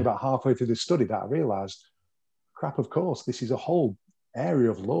 It was only about halfway through the study that I realised, crap, of course, this is a whole area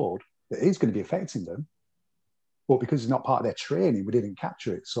of load that is going to be affecting them. But because it's not part of their training, we didn't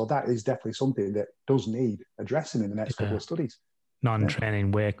capture it. So that is definitely something that does need addressing in the next couple of studies.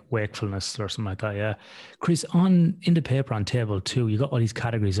 Non-training wakefulness or something like that, yeah. Chris, in the paper on table 2, you got all these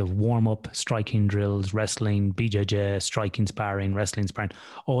categories of warm-up, striking drills, wrestling, BJJ, striking sparring, wrestling sparring,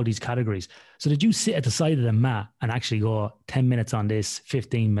 all these categories. So did you sit at the side of the mat and actually go 10 minutes on this,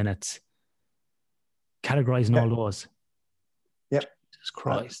 15 minutes, categorizing all those? Yep. Jesus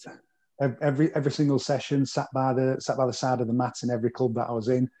Christ. Every single session sat by the side of the mat in every club that I was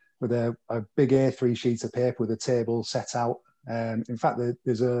in, with a big A3 sheet of paper with a table set out. In fact,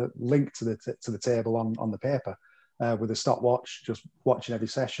 there's a link to the table on the paper with a stopwatch, just watching every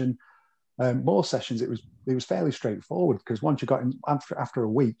session. Most sessions, it was fairly straightforward, because once you got in, after a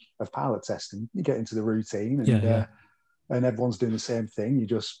week of pilot testing, you get into the routine, and everyone's doing the same thing. You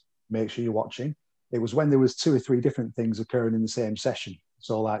just make sure you're watching. It was when there was 2 or 3 different things occurring in the same session.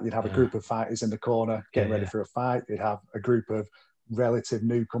 So like you'd have a group of fighters in the corner getting ready for a fight. You'd have a group of relative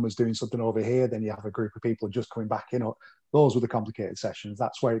newcomers doing something over here. Then you have a group of people just coming back in. Those were the complicated sessions.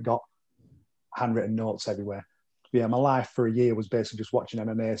 That's where it got handwritten notes everywhere. But yeah, my life for a year was basically just watching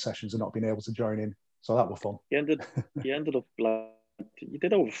MMA sessions and not being able to join in. So that was fun. You ended up like, you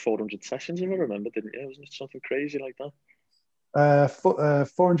did over 400 sessions, if I remember, didn't you? Wasn't it something crazy like that?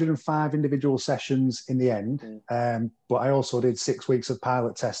 405 individual sessions in the end. But I also did 6 weeks of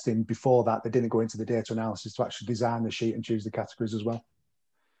pilot testing before that. They didn't go into the data analysis to actually design the sheet and choose the categories as well.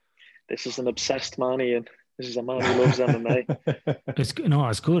 This is an obsessed man, Ian. This is a man who loves MMA.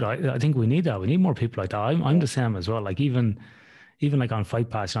 It's good. I think we need that. We need more people like that. I'm the same as well. Like even like on Fight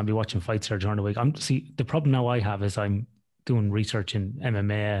Pass, I'll be watching fights there during the week. The problem now I have is I'm doing research in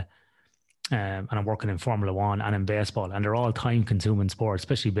MMA, and I'm working in Formula One and in baseball, and they're all time-consuming sports,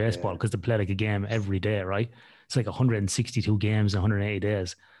 especially baseball, because they play like a game every day, right? It's like 162 games in 180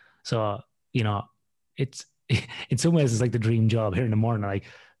 days. So, it's in some ways it's like the dream job. Here in the morning, like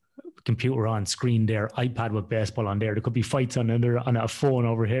computer on, screen there, iPad with baseball on there. There could be fights on a phone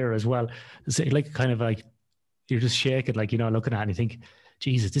over here as well. It's like kind of like you're just shaking, like, looking at it and you think,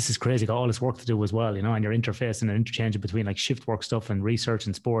 Jesus, this is crazy. Got all this work to do as well, and you're interfacing and interchanging between like shift work stuff and research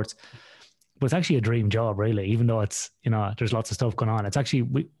and sports. But it's actually a dream job, really, even though it's, there's lots of stuff going on. It's actually,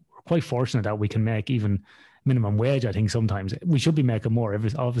 we're quite fortunate that we can make even minimum wage, I think sometimes. We should be making more,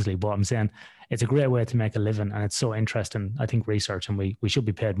 obviously, but I'm saying it's a great way to make a living, and it's so interesting, I think, research, and we should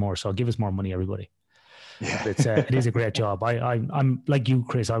be paid more. So give us more money, everybody. Yeah. It is a great job. I'm like you,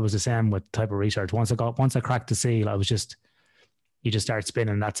 Chris, I was the same with type of research. Once I cracked the seal, you just start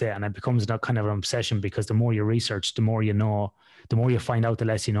spinning, and that's it. And it becomes that kind of an obsession, because the more you research, the more you know, the more you find out, the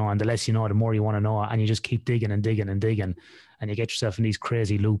less you know, and the less you know, the more you want to know. And you just keep digging and digging and digging, and you get yourself in these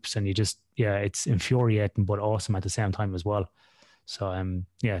crazy loops, and you just, it's infuriating, but awesome at the same time as well. So,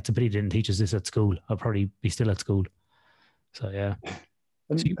 it's a pity they didn't teach us this at school. I'll probably be still at school. So, yeah.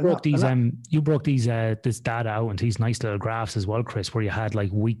 So you broke these this data out into these nice little graphs as well, Chris, where you had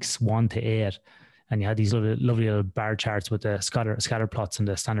like weeks 1 to 8. And you had these lovely little bar charts with the scatter plots and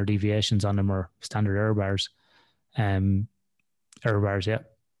the standard deviations on them, or standard error bars. Error bars, yeah.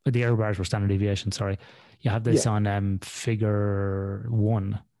 The error bars were standard deviation, sorry. You have this on figure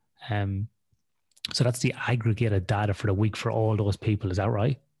 1. So that's the aggregated data for the week for all those people. Is that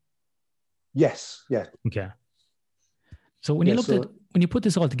right? Yes. Yeah. Okay. So when you when you put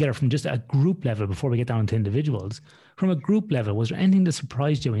this all together from just a group level, before we get down to individuals, from a group level, was there anything that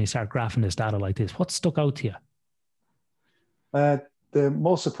surprised you when you start graphing this data like this? What stuck out to you? The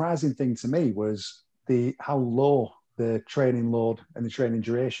most surprising thing to me was how low the training load and the training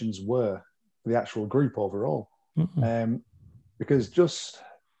durations were for the actual group overall. Mm-hmm. Because just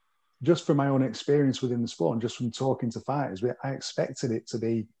from my own experience within the sport and just from talking to fighters, I expected it to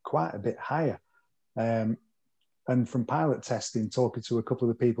be quite a bit higher. And from pilot testing, talking to a couple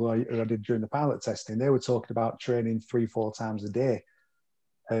of the people who I did during the pilot testing, they were talking about training 3-4 times a day.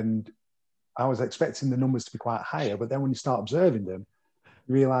 And I was expecting the numbers to be quite higher, but then when you start observing them,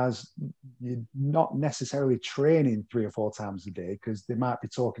 you realize you're not necessarily training 3 or 4 times a day, because they might be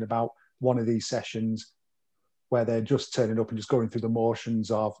talking about one of these sessions where they're just turning up and just going through the motions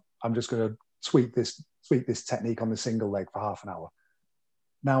of, I'm just going to tweak this technique on the single leg for half an hour.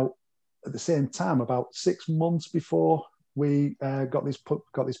 Now, at the same time, about 6 months before we got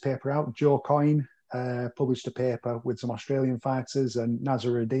this paper out, Joe Coyne published a paper with some Australian fighters, and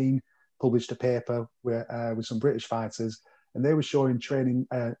Nasruddin published a paper with some British fighters, and they were showing training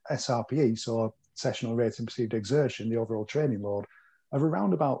SRPE, so sessional rate and perceived exertion, the overall training load, of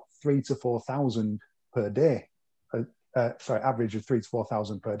around about 3,000 to 4,000 per day. Average of 3,000 to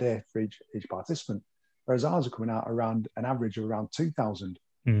 4,000 per day for each participant, whereas ours are coming out around an average of around 2,000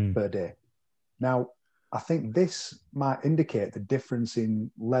 per day. Now, I think this might indicate the difference in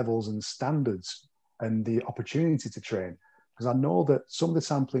levels and standards and the opportunity to train, because I know that some of the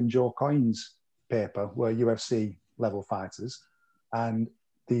sample in Joe Coyne's paper were UFC level fighters, and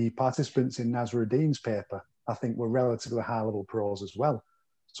the participants in Nasruddin's paper, I think, were relatively high level pros as well.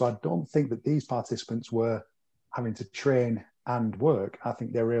 So I don't think that these participants were having to train and work. I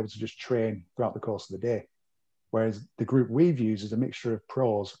think they were able to just train throughout the course of the day. Whereas the group we've used is a mixture of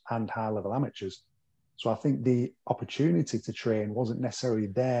pros and high level amateurs. So I think the opportunity to train wasn't necessarily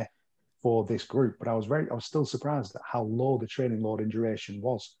there for this group, but I was still surprised at how low the training load and duration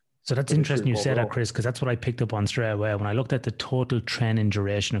was. So that's interesting you say that, Chris, because that's what I picked up on straight away when I looked at the total training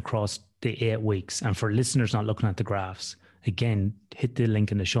duration across the 8 weeks. And for listeners not looking at the graphs, again, hit the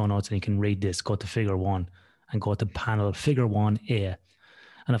link in the show notes and you can read this. Go to figure 1 and go to panel figure 1A.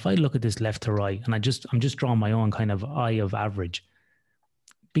 And if I look at this left to right, and I'm just drawing my own kind of eye of average,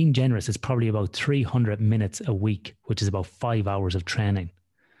 being generous, it's probably about 300 minutes a week, which is about 5 hours of training.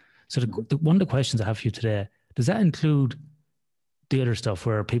 So one of the questions I have for you today, does that include the other stuff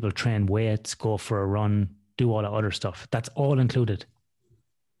where people train weights, go for a run, do all that other stuff? That's all included?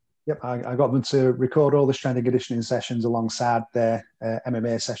 Yep, I got them to record all the strength and conditioning sessions alongside their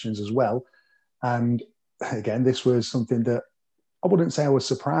MMA sessions as well. And again, this was something that I wouldn't say I was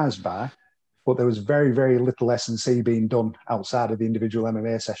surprised by, but there was very, very little S&C being done outside of the individual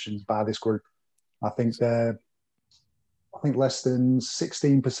MMA sessions by this group. I think less than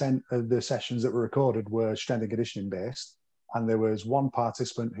 16% of the sessions that were recorded were strength and conditioning based. And there was one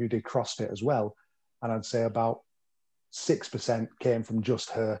participant who did CrossFit as well. And I'd say about 6% came from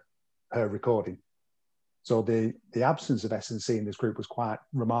just her recording. So the absence of S&C in this group was quite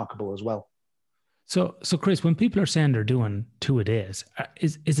remarkable as well. So Chris, when people are saying they're doing 2-a-days,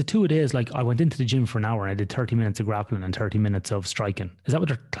 is it 2-a-days like I went into the gym for an hour and I did 30 minutes of grappling and 30 minutes of striking? Is that what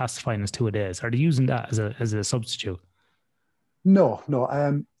they're classifying as 2-a-days? Are they using that as a substitute? No.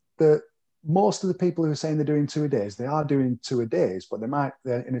 Most of the people who are saying they're doing 2-a-days, they are doing 2-a-days, but they might,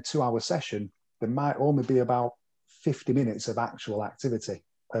 in a 2-hour session, there might only be about 50 minutes of actual activity,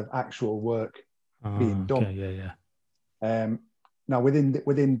 of actual work being done. Okay, yeah. Now,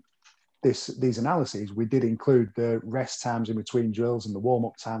 within these analyses, we did include the rest times in between drills and the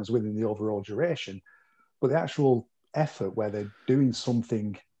warm-up times within the overall duration, but the actual effort where they're doing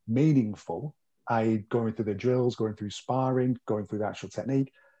something meaningful, i.e. going through the drills, going through sparring, going through the actual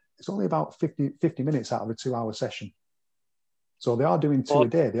technique, it's only about 50 minutes out of a 2-hour session. So they are doing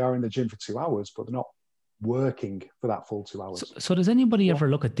 2-a-day. They are in the gym for 2 hours, but they're not working for that full 2 hours. So does anybody ever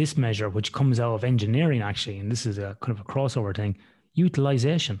look at this measure, which comes out of engineering actually, and this is a kind of a crossover thing,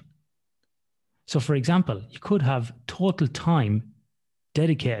 utilization? So for example, you could have total time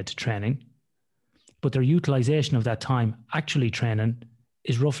dedicated to training, but their utilization of that time actually training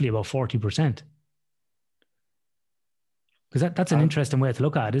is roughly about 40%. Because that's an interesting way to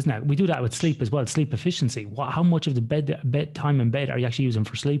look at it, isn't it? We do that with sleep as well, sleep efficiency. How much of the bed time in bed are you actually using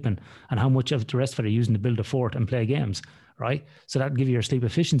for sleeping, and how much of the rest of it are you using to build a fort and play games, right? So that give you your sleep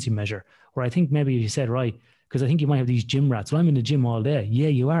efficiency measure. Where I think maybe you said, right, Because I think you might have these gym rats. Well, I'm in the gym all day. Yeah,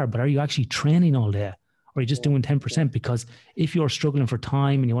 you are. But are you actually training all day? Or are you just doing 10%? Because if you're struggling for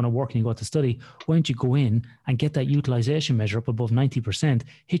time and you want to work and you go to study, why don't you go in and get that utilization measure up above 90%,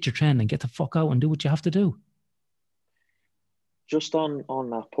 hit your trend and get the fuck out and do what you have to do? Just on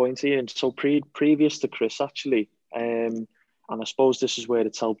that point, Ian, so previous to Chris, actually, and I suppose this is where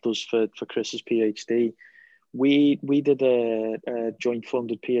it's helped us for Chris's PhD, we did a joint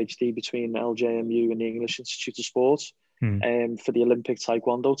funded PhD between LJMU and the English Institute of Sport for the Olympic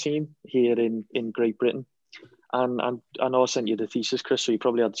Taekwondo team here in Great Britain. And I know I sent you the thesis, Chris, so you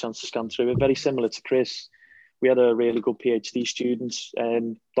probably had the chance to scan through it. Very similar to Chris, we had a really good PhD student,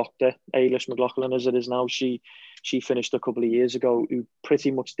 Dr. Ailish McLaughlin, as it is now. She finished a couple of years ago, who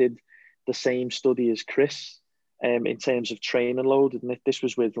pretty much did the same study as Chris in terms of training load. And this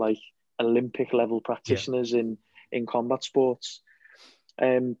was with like Olympic level practitioners in combat sports.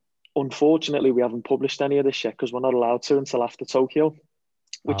 Unfortunately, we haven't published any of this yet because we're not allowed to until after Tokyo,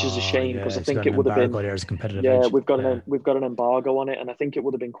 which is a shame because I think it would have been. There's a competitive edge. We've got an embargo on it, and I think it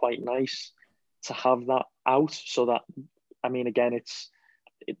would have been quite nice to have that out so that, I mean, again, it's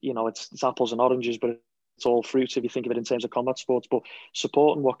apples and oranges, but it's all fruits if you think of it in terms of combat sports. But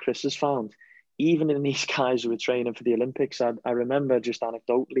supporting what Chris has found, even in these guys who are training for the Olympics, I remember just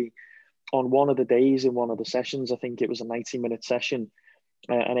anecdotally on one of the days in one of the sessions, I think it was a 90-minute session,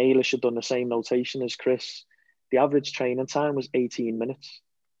 and Ailish had done the same notation as Chris. The average training time was 18 minutes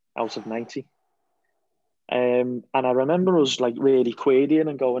out of 90. And I remember us like really querying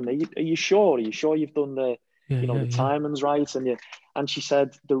and going, are you sure? Are you sure you've done the timings right? And she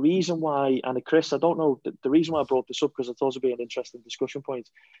said, the reason why, and Chris, I don't know, the reason why I brought this up, because I thought it'd be an interesting discussion point.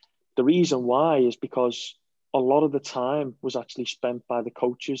 The reason why is because a lot of the time was actually spent by the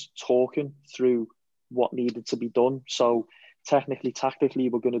coaches talking through what needed to be done. So technically, tactically,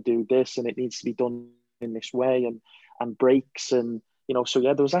 we're going to do this and it needs to be done in this way, and breaks. And, so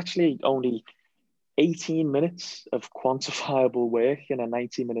there was actually only 18 minutes of quantifiable work in a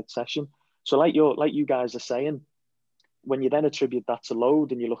 90-minute session. So like you guys are saying, when you then attribute that to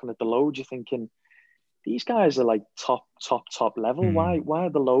load and you're looking at the load, you're thinking, these guys are like top level. Why are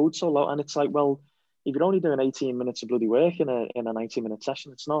the loads so low? And it's like, well, if you're only doing 18 minutes of bloody work in a 90-minute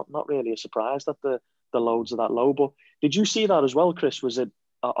session, it's not really a surprise that the loads are that low. But did you see that as well, Chris? Was it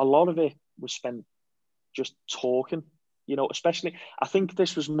a lot of it was spent just talking? Especially, I think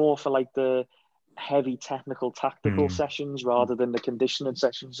this was more for like the heavy technical tactical sessions rather than the conditioning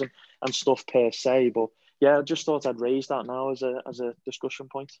sessions and stuff per se. But yeah, I just thought I'd raise that now as a discussion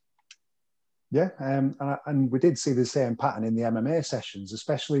point. Yeah, and we did see the same pattern in the MMA sessions,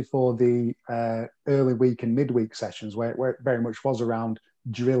 especially for the early week and midweek sessions, where it very much was around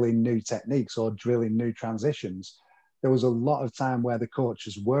drilling new techniques or drilling new transitions. There was a lot of time where the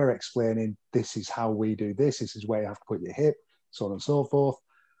coaches were explaining, this is how we do this is where you have to put your hip, so on and so forth.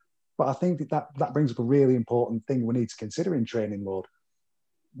 But I think that brings up a really important thing we need to consider in training load.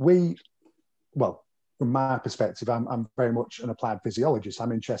 From my perspective, I'm very much an applied physiologist.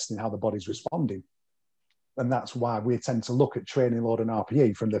 I'm interested in how the body's responding. And that's why we tend to look at training load and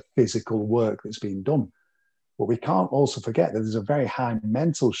RPE from the physical work that's being done. But we can't also forget that there's a very high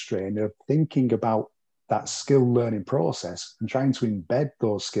mental strain of thinking about that skill learning process and trying to embed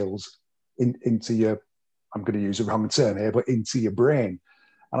those skills into your, I'm going to use a wrong term here, but into your brain.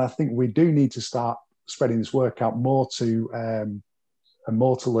 And I think we do need to start spreading this work out more to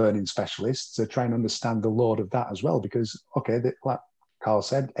motor learning specialists to try and understand the load of that as well. Because, like Carl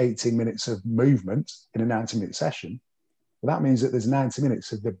said, 18 minutes of movement in a 90-minute session. Well, that means that there's 90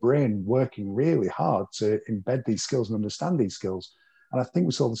 minutes of the brain working really hard to embed these skills and understand these skills. And I think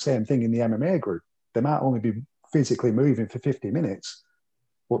we saw the same thing in the MMA group. They might only be physically moving for 50 minutes,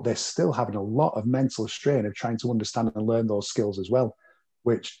 but they're still having a lot of mental strain of trying to understand and learn those skills as well,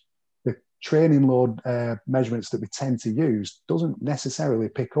 which the training load measurements that we tend to use doesn't necessarily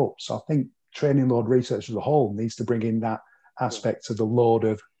pick up. So I think training load research as a whole needs to bring in that aspect of the load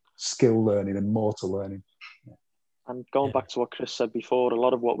of skill learning and motor learning. And going back to what Chris said before, a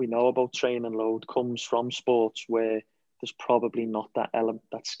lot of what we know about training load comes from sports where there's probably not that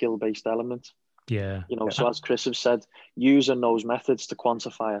skill-based element. Yeah. So as Chris has said, using those methods to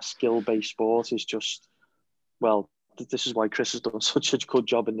quantify a skill-based sport is just, well, this is why Chris has done such a good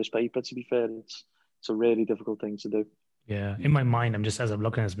job in this paper, to be fair. It's a really difficult thing to do. Yeah. In my mind, as I'm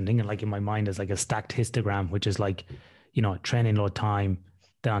looking, I've been thinking, like in my mind is like a stacked histogram, which is like, training load time.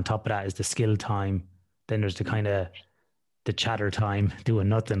 Then on top of that is the skill time. Then there's the kind of the chatter time, doing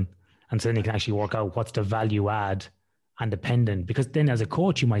nothing. And so then you can actually work out what's the value add and dependent. Because then as a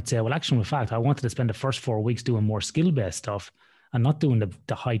coach, you might say, well, actually, in fact, I wanted to spend the first 4 weeks doing more skill-based stuff. and not doing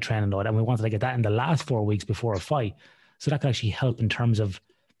the high training load. And we wanted to get that in the last 4 weeks before a fight. So that could actually help in terms of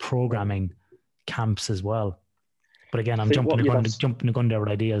programming camps as well. But again, I'm jumping the gun there with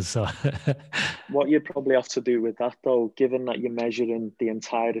ideas. So what you'd probably have to do with that, though, given that you're measuring the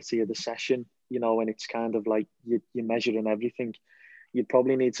entirety of the session, you know, and it's kind of like you're measuring everything, you'd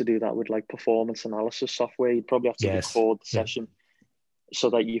probably need to do that with like performance analysis software. You'd probably have to record the session so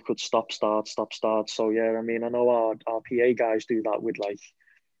that you could stop, start. So yeah, I mean, I know our PA guys do that with like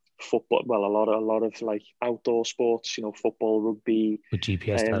football. Well, a lot of like outdoor sports, you know, football, rugby, with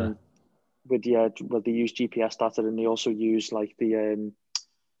GPS data. They use GPS data, and they also use like the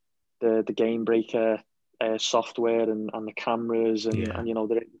Game Breaker software and the cameras and you know,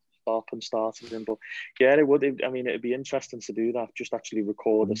 they're stop and start them. But yeah, it'd be interesting to do that, just actually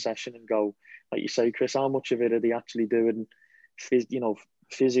record a session and go, like you say, Chris, how much of it are they actually doing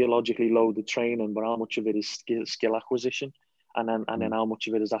physiologically loaded training, but how much of it is skill acquisition, and then how much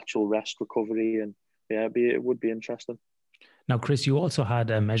of it is actual rest recovery? And yeah, it would be interesting. Now, Chris, you also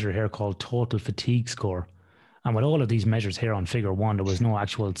had a measure here called total fatigue score. And with all of these measures here on figure 1, there was no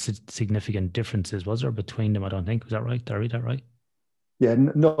actual significant differences, was there, between them? I don't think. Was that right? Did I read that right? Yeah,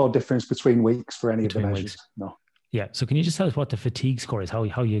 no difference between weeks for any of the measures. Weeks. No. Yeah. So can you just tell us what the fatigue score is? How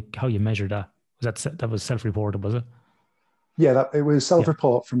you measure that? That was self-reported, was it? Yeah, it was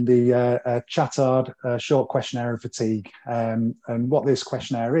self-report from the Chatard short questionnaire of fatigue. And what this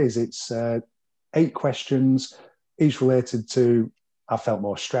questionnaire is, it's 8 questions, each related to, I felt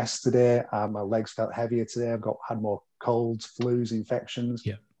more stressed today, my legs felt heavier today, had more colds, flus, infections.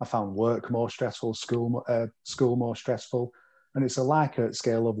 Yeah. I found work more stressful, school more stressful. And it's a Likert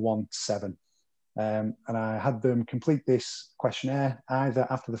scale of 1 to 7. And I had them complete this questionnaire either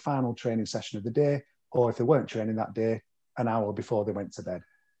after the final training session of the day, or if they weren't training that day, an hour before they went to bed.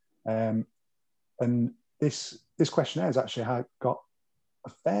 And this questionnaire has actually got a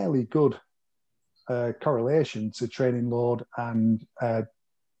fairly good correlation to training load and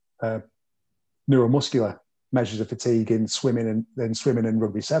neuromuscular measures of fatigue in swimming and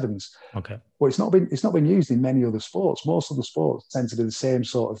rugby sevens. Okay. Well, it's not been used in many other sports. Most of the sports tend to do the same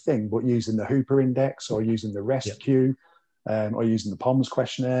sort of thing, but using the Hooper Index or using the REST-Q or using the POMS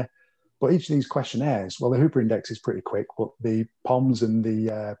questionnaire. But each of these questionnaires, well, the Hooper Index is pretty quick, but the POMS and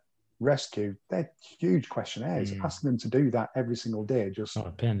the REST-Q, they're huge questionnaires. Asking them to do that every single day, just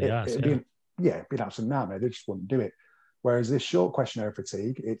a pain in the ass, it'd be an absolute nightmare. They just wouldn't do it. Whereas this short questionnaire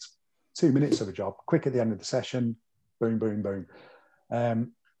fatigue, it's 2 minutes of a job, quick at the end of the session, boom, boom, boom.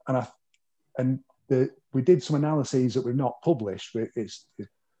 We did some analyses that we've not published.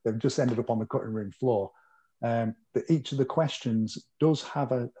 They've just ended up on the cutting room floor. But each of the questions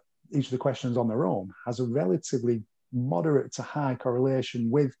on their own has a relatively moderate to high correlation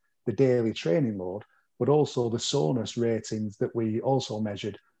with the daily training load, but also the soreness ratings that we also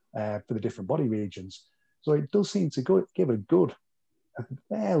measured for the different body regions. So it does seem to give a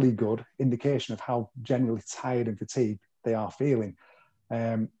fairly good indication of how generally tired and fatigued they are feeling.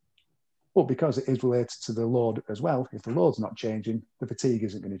 But because it is related to the load as well, if the load's not changing, the fatigue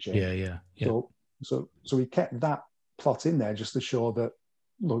isn't going to change. Yeah. So we kept that plot in there just to show that,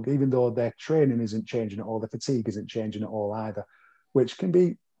 look, even though their training isn't changing at all, the fatigue isn't changing at all either, which can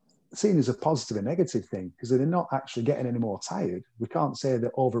be seen as a positive and negative thing, because they're not actually getting any more tired. We can't say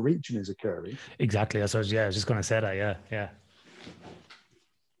that overreaching is occurring. Exactly. I was just going to say that. Yeah.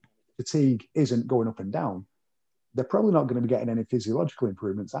 Fatigue isn't going up and down. They're probably not going to be getting any physiological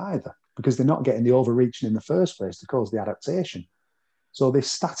improvements either, because they're not getting the overreaching in the first place to cause the adaptation. So this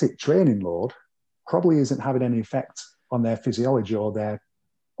static training load probably isn't having any effect on their physiology or their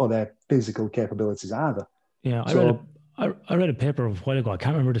physical capabilities either. Yeah, I read a paper a while ago. I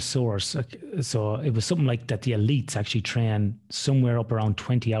can't remember the source. So it was something like that the elites actually train somewhere up around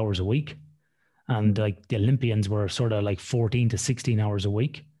 20 hours a week. And like the Olympians were sort of like 14 to 16 hours a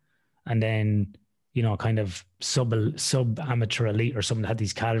week. And then, you know, kind of sub amateur elite or something that had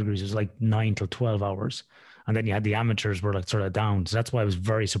these categories, it was like 9 till 12 hours. And then you had the amateurs were like sort of down. So that's why I was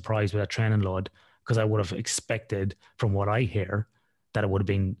very surprised with that training load, because I would have expected, from what I hear, that it would have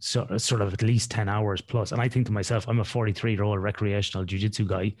been sort of at least 10 hours plus. And I think to myself, I'm a 43-year-old recreational jiu-jitsu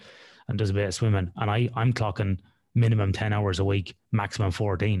guy and does a bit of swimming. And I'm clocking minimum 10 hours a week, maximum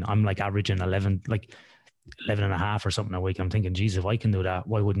 14. I'm like averaging 11 and a half or something a week. I'm thinking, geez, if I can do that,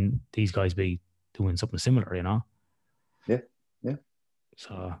 why wouldn't these guys be doing something similar, you know? Yeah.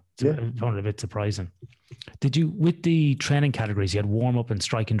 So I found it a bit surprising. Did you, with the training categories, you had warm up and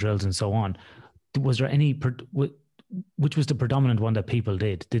striking drills and so on, was there any, which was the predominant one that people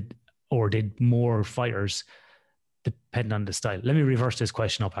did did more fighters, depending on the style? Let me reverse this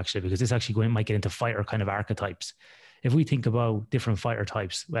question up actually, because this actually might get into fighter kind of archetypes. if we think about different fighter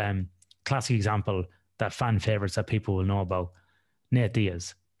types, classic example that fan favorites that people will know about, Nate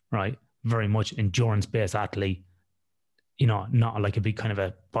Diaz, right? Very much endurance-based athlete, you know, not like a big kind of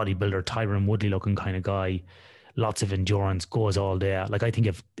a bodybuilder, Tyron Woodley looking kind of guy. Lots of endurance, goes all day. Like, I think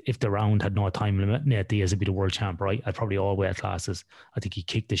if the round had no time limit, Nate Diaz would be the world champ, right? At probably all weight classes. I think he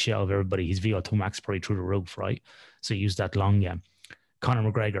kicked the shit out of everybody. His VO2 max probably through the roof, right? So he used that long game. Conor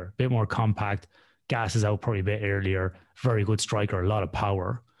McGregor, a bit more compact, gasses out probably a bit earlier, very good striker, a lot of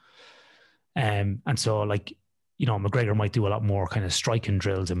power. And so, like, you know, McGregor might do a lot more kind of striking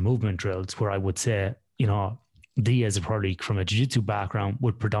drills and movement drills, where I would say, you know, Diaz probably from a jiu-jitsu background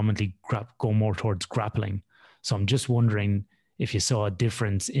would predominantly go more towards grappling. So I'm just wondering if you saw a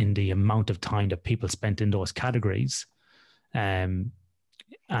difference in the amount of time that people spent in those categories. And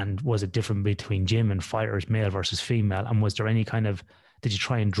was it different between gym and fighters, male versus female? And was there any kind of, did you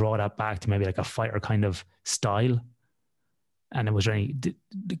try and draw that back to maybe like a fighter kind of style? And was there any,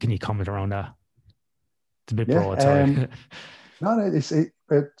 can you comment around that? It's a bit broad, sorry. No, to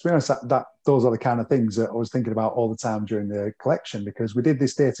be honest, that those are the kind of things that I was thinking about all the time during the collection, because we did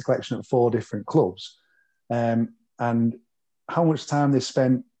this data collection at 4 different clubs. And how much time they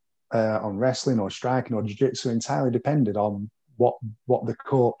spent on wrestling or striking or jiu-jitsu entirely depended on what the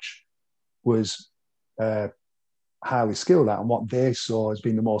coach was highly skilled at and what they saw as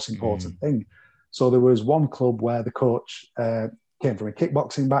being the most important thing. So there was one club where the coach came from a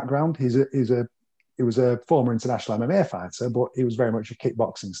kickboxing background. He was a former international MMA fighter, but he was very much a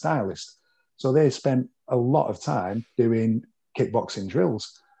kickboxing stylist. So they spent a lot of time doing kickboxing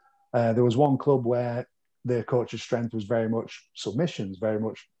drills. There was one club where the coach's strength was very much submissions, very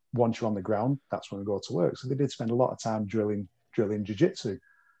much once you're on the ground, that's when we go to work. So they did spend a lot of time drilling jiu-jitsu.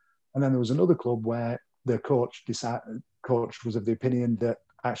 And then there was another club where the coach was of the opinion that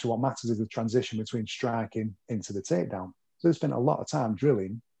actually what matters is the transition between striking into the takedown. So they spent a lot of time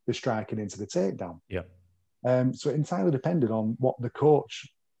drilling the striking into the takedown. Yeah. So it entirely depended on what the coach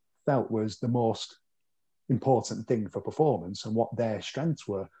felt was the most important thing for performance and what their strengths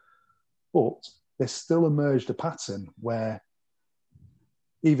were. But there still emerged a pattern where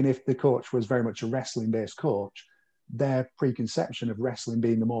even if the coach was very much a wrestling-based coach, their preconception of wrestling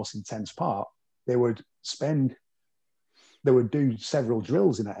being the most intense part, they would do several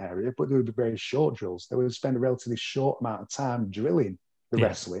drills in that area, but they would be very short drills. They would spend a relatively short amount of time drilling the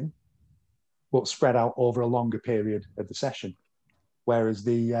wrestling, but spread out over a longer period of the session. Whereas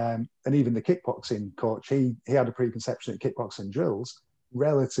and even the kickboxing coach, he had a preconception that kickboxing drills,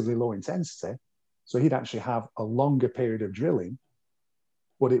 relatively low intensity. So he'd actually have a longer period of drilling,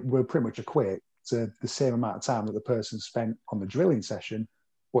 but it would pretty much equate to the same amount of time that the person spent on the drilling session,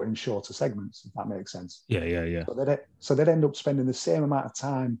 but in shorter segments, if that makes sense. Yeah. So they'd end up spending the same amount of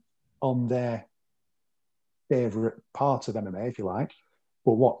time on their favourite part of MMA, if you like.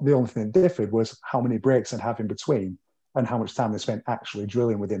 But the only thing that differed was how many breaks they'd have in between and how much time they spent actually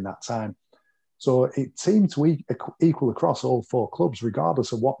drilling within that time. So it seemed to equal across all 4 clubs,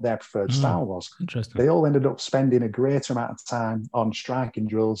 regardless of what their preferred style was. Interesting. They all ended up spending a greater amount of time on striking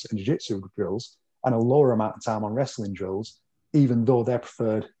drills and jiu-jitsu drills and a lower amount of time on wrestling drills, even though their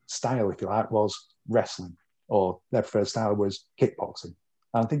preferred style, if you like, was wrestling or their preferred style was kickboxing.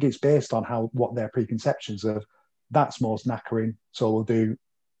 And I think it's based on what their preconceptions of that's most knackering, so we'll do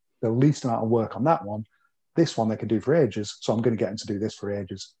the least amount of work on that one. This one they can do for ages, so I'm going to get them to do this for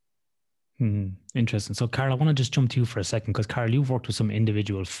ages. Interesting. So, Carl, I want to just jump to you for a second, because, Carl, you've worked with some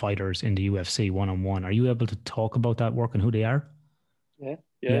individual fighters in the UFC one-on-one. Are you able to talk about that work and who they are? Yeah,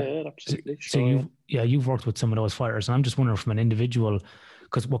 absolutely. So you've worked with some of those fighters, and I'm just wondering from an individual,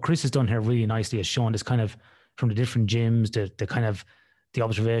 because what Chris has done here really nicely is shown this kind of from the different gyms, the kind of the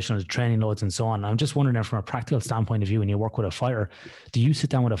observation of the training loads and so on. I'm just wondering from a practical standpoint of view, when you work with a fighter, do you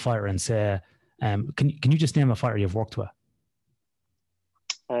sit down with a fighter and say, can you just name a fighter you've worked with?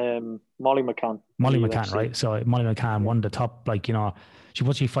 Molly McCann. Molly McCann, right? So Molly McCann, one of the top, like, you know,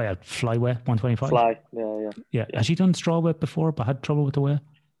 what's she fight at? Flyweight, 125? Fly, yeah. Has she done strawweight before, but had trouble with the weight?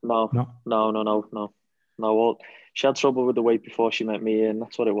 No. Well, she had trouble with the weight before she met me, and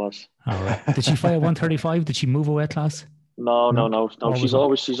that's what it was. All right. Did she fight at 135? Did she move a weight class? No. She's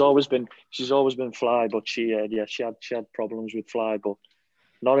always been fly, but she had problems with fly, but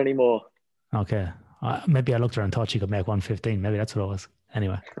not anymore. Okay. Maybe I looked at her and thought she could make 115. Maybe that's what it was.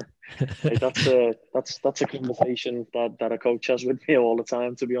 Anyway. Hey, that's a conversation that a coach has with me all the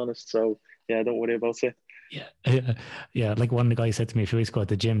time, to be honest. So yeah, don't worry about it. Yeah. Like one of the guys said to me a few weeks ago at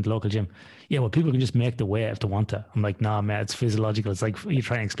the gym, the local gym. Yeah, well, people can just make the weight if they want to. I'm like, nah, man, it's physiological. It's like you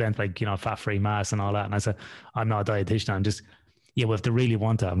try and explain like, you know, fat-free mass and all that. And I said, I'm not a dietitian. I'm just, Yeah, well, if they really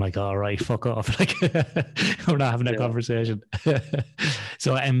want it, I'm like, all right, fuck off. Like, we're not having a conversation.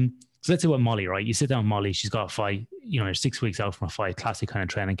 So let's say with Molly, right? You sit down with Molly, she's got a fight, you're 6 weeks out from a fight, classic kind of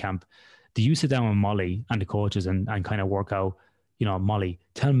training camp. Do you sit down with Molly and the coaches and kind of work out, Molly,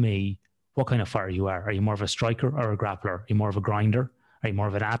 tell me what kind of fighter you are. Are you more of a striker or a grappler? Are you more of a grinder? Are you more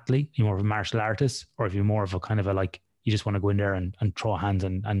of an athlete? Are you more of a martial artist? Or are you more of a kind of a, like, you just want to go in there and throw hands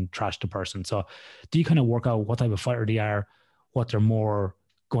and trash the person? So do you kind of work out what type of fighter they are, what they're more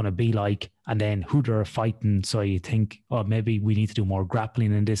going to be like, and then who they're fighting? So you think, oh, maybe we need to do more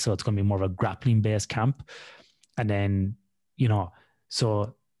grappling in this, so it's going to be more of a grappling based camp. And then,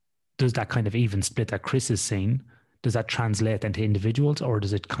 so does that kind of even split that Chris is saying, does that translate into individuals, or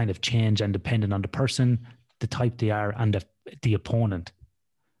does it kind of change and depending on the person, the type they are, and the opponent?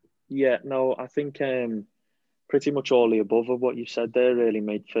 Yeah, no, I think pretty much all the above of what you said there really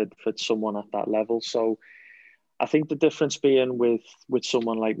made for someone at that level. So I think the difference being with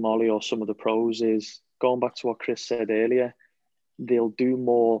someone like Molly or some of the pros is, going back to what Chris said earlier, they'll do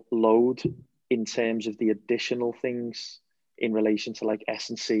more load in terms of the additional things in relation to like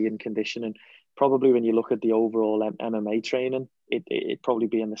S&C and conditioning. Probably when you look at the overall MMA training, it'd probably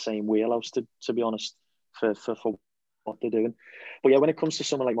be in the same wheelhouse, to be honest, for what they're doing. But yeah, when it comes to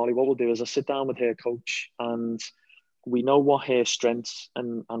someone like Molly, what we'll do is I sit down with her coach and we know what her strengths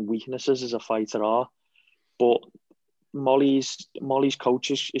and weaknesses as a fighter are. But Molly's coach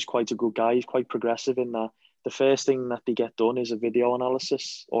is quite a good guy. He's quite progressive in that the first thing that they get done is a video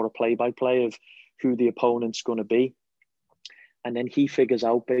analysis or a play-by-play of who the opponent's going to be. And then he figures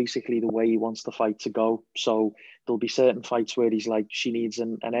out basically the way he wants the fight to go. So there'll be certain fights where he's like, she needs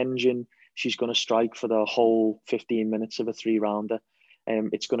an engine. She's going to strike for the whole 15 minutes of a 3-rounder.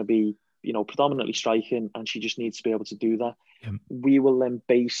 It's going to be, predominantly striking, and she just needs to be able to do that. Yeah. We will then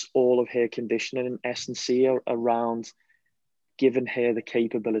base all of her conditioning and S&C around giving her the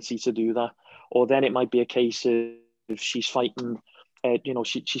capability to do that. Or then it might be a case of if she's fighting,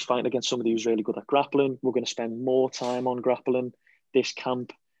 she's fighting against somebody who's really good at grappling. We're going to spend more time on grappling this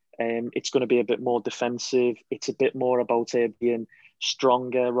camp. It's going to be a bit more defensive. It's a bit more about her being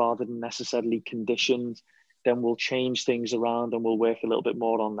stronger rather than necessarily conditioned. Then we'll change things around and we'll work a little bit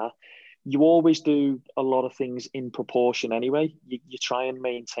more on that. You always do a lot of things in proportion anyway. You try and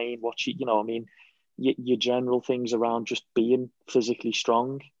maintain what your general things around just being physically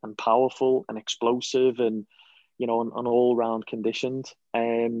strong and powerful and explosive and, and all-round conditioned.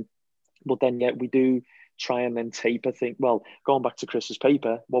 But then, we do try and then taper things. Well, going back to Chris's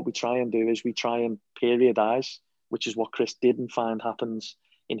paper, what we try and do is we try and periodize, which is what Chris didn't find happens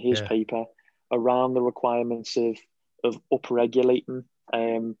in his paper, around the requirements of upregulating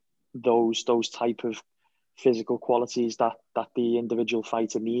those type of physical qualities that the individual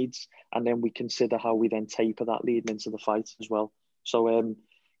fighter needs, and then we consider how we then taper that leading into the fight as well. So I'm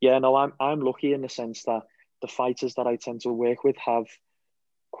lucky in the sense that the fighters that I tend to work with have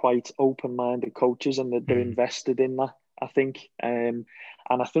quite open-minded coaches, and they're invested in that, I think. And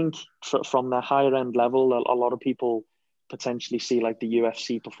I think from the higher end level, a lot of people potentially see like the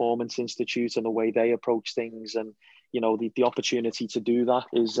UFC Performance Institute and the way they approach things, and the opportunity to do that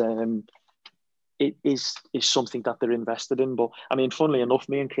is something that they're invested in. But I mean, funnily enough,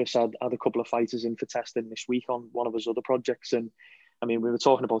 me and Chris had a couple of fighters in for testing this week on one of his other projects, and I mean, we were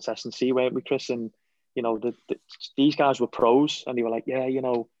talking about S&C, weren't we, Chris? And these guys were pros, and they were like, yeah,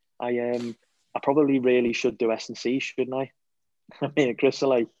 I probably really should do S&C, shouldn't I? Me and Chris are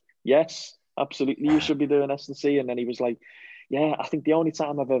like, yes, absolutely, you should be doing S&C. And then he was like, yeah, I think the only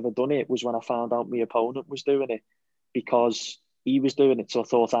time I've ever done it was when I found out my opponent was doing it, because he was doing it, so I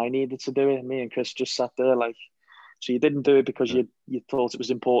thought I needed to do it. And me and Chris just sat there like, so you didn't do it because you thought it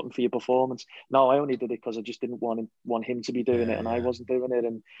was important for your performance? No, I only did it because I just didn't want him to be doing it, and I wasn't doing it.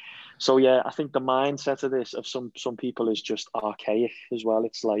 And so I think the mindset of this of some people is just archaic as well.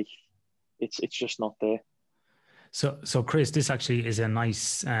 It's like it's just not there. So Chris, this actually is a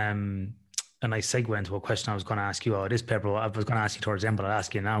nice segue into a question I was going to ask you about this paper. I was going to ask you towards the end, but I'll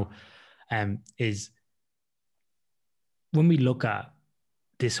ask you now. Is when we look at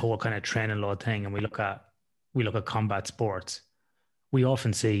this whole kind of training load thing, and we look at combat sports, we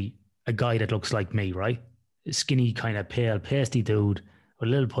often see a guy that looks like me, right? A skinny, kind of pale, pasty dude with a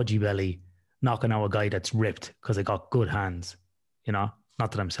little pudgy belly, knocking out a guy that's ripped because I got good hands. Not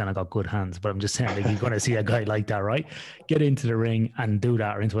that I'm saying I got good hands, but I'm just saying, like, you're going to see a guy like that, right? Get into the ring and do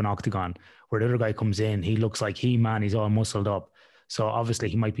that, or into an octagon, where the other guy comes in, he looks like He-Man, he's all muscled up. So obviously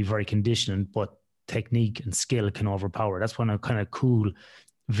he might be very conditioned, but technique and skill can overpower. That's one of the kind of cool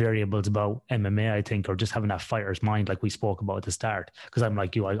variables about MMA, I think, or just having that fighter's mind, like we spoke about at the start. Because I'm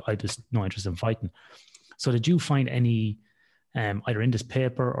like you, I just no interest in fighting. So did you find any either in this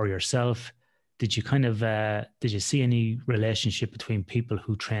paper or yourself, did you kind of, did you see any relationship between people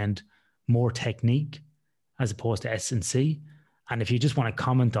who trained more technique as opposed to S&C? And if you just want to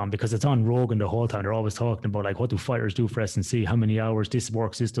comment on, because it's on Rogan the whole time, they're always talking about like, what do fighters do for S&C? How many hours this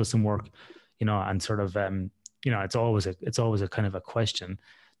works, this doesn't work, you know, and sort of, you know, it's always a kind of a question.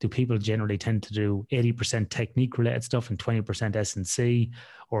 Do people generally tend to do 80% technique related stuff and 20% S&C?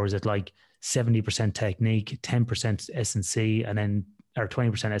 Or is it like 70% technique, 10% S&C, and then, or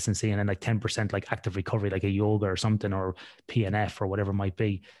 20% S&C, and then like 10% like active recovery, like a yoga or something, or PNF or whatever it might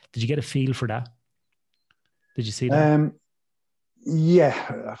be? Did you get a feel for that? Did you see that?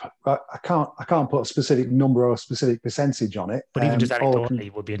 Yeah, I can't put a specific number or a specific percentage on it. But even just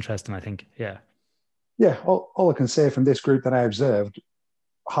anecdotally would be interesting, I think. Yeah. Yeah. All I can say from this group that I observed,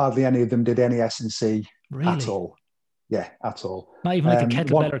 hardly any of them did any S&C at all. Yeah, at all. Not even like a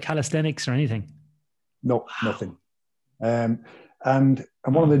kettlebell or calisthenics or anything? No, wow. Nothing. And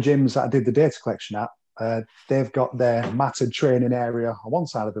one of the gyms that I did the data collection at, they've got their matted training area on one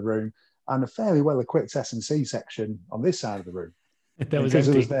side of the room and a fairly well-equipped S&C section on this side of the room. That was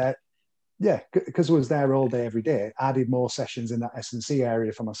empty. It was there, yeah, because it was there all day, every day. I did more sessions in that S&C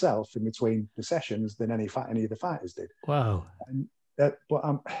area for myself in between the sessions than any of the fighters did. Wow. And, it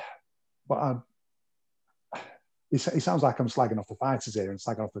sounds like I'm slagging off the fighters here and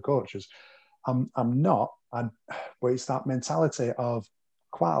slagging off the coaches. I'm not, but it's that mentality of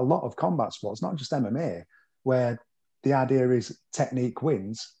quite a lot of combat sports, not just MMA, where the idea is technique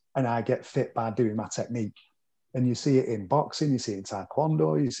wins and I get fit by doing my technique. And you see it in boxing, you see it in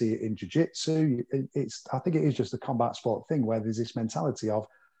taekwondo, you see it in jiu-jitsu. I think it is just a combat sport thing where there's this mentality of,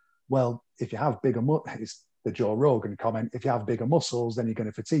 well, if you have bigger, it's the Joe Rogan comment, if you have bigger muscles, then you're going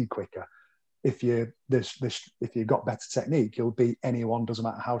to fatigue quicker. If you've got better technique, you'll beat anyone, doesn't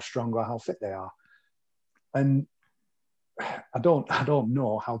matter how strong or how fit they are. And I don't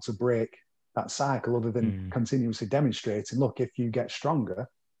know how to break that cycle other than continuously demonstrating, look, if you get stronger,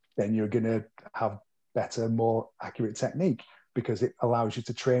 then you're going to have better, more accurate technique because it allows you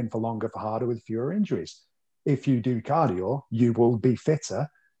to train for longer, for harder, with fewer injuries. If you do cardio, you will be fitter,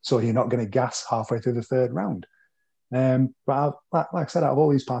 so you're not going to gas halfway through the third round. But like I said, out of all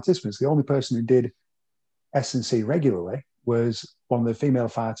these participants, the only person who did S&C regularly was one of the female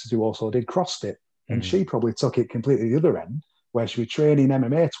fighters who also did CrossFit. And she probably took it completely the other end, where she was training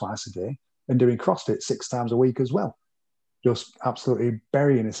MMA twice a day and doing CrossFit 6 times a week as well. Just absolutely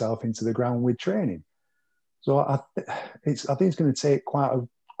burying herself into the ground with training. So I think it's going to take quite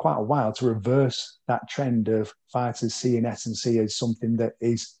a while to reverse that trend of fighters seeing S&C as something that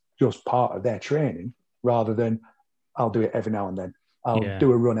is just part of their training, rather than I'll do it every now and then. I'll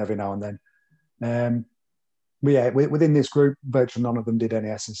do a run every now and then. But yeah, within this group, virtually none of them did any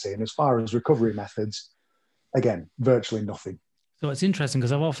S&C. And as far as recovery methods, again, virtually nothing. So it's interesting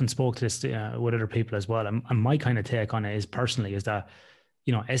because I've often spoke to this with other people as well. And my kind of take on it is personally is that,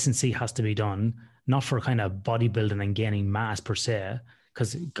 you know, S&C has to be done, not for kind of bodybuilding and gaining mass per se,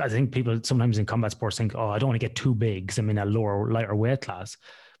 because I think people sometimes in combat sports think, oh, I don't want to get too big because I'm in a lighter weight class.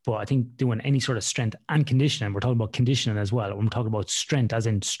 But I think doing any sort of strength and conditioning, we're talking about conditioning as well. We're talking about strength as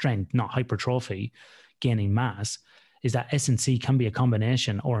in strength, not hypertrophy, gaining mass, is that S&C can be a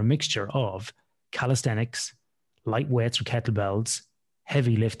combination or a mixture of calisthenics, light weights or kettlebells,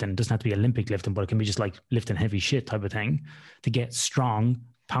 heavy lifting. It doesn't have to be Olympic lifting, but it can be just like lifting heavy shit type of thing to get strong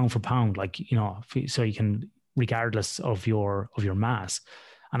pound for pound, like, you know, so you can, regardless of your mass.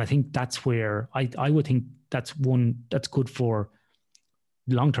 And I think that's where I would think that's good for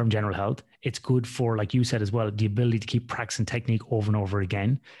long-term general health. It's good for, like you said as well, the ability to keep practicing technique over and over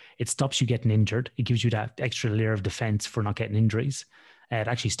again. It stops you getting injured. It gives you that extra layer of defense for not getting injuries. It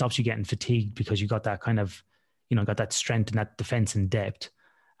actually stops you getting fatigued because you got that kind of, you know, got that strength and that defense in depth.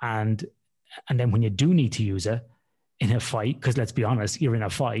 And then when you do need to use it in a fight, because let's be honest, you're in a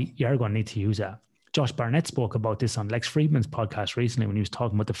fight, you're going to need to use it. Josh Barnett spoke about this on Lex Friedman's podcast recently when he was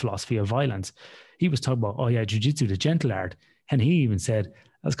talking about the philosophy of violence. He was talking about, oh yeah, jiu-jitsu, the gentle art. And he even said,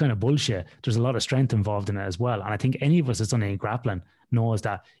 that's kind of bullshit. There's a lot of strength involved in it as well. And I think any of us that's done any grappling knows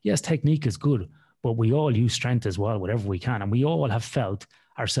that, yes, technique is good, but we all use strength as well, whatever we can. And we all have felt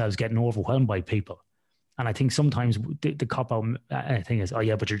ourselves getting overwhelmed by people. And I think sometimes the cop-out thing is, oh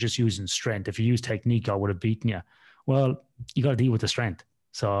yeah, but you're just using strength. If you use technique, I would have beaten you. Well, you got to deal with the strength.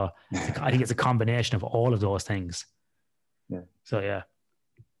 So I think it's a combination of all of those things. Yeah. So yeah.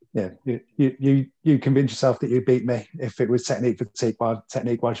 Yeah, you convince yourself that you beat me if it was technique while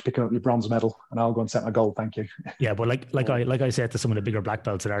you're picking up your bronze medal, and I'll go and set my gold. Thank you. Yeah, but like I said to some of the bigger black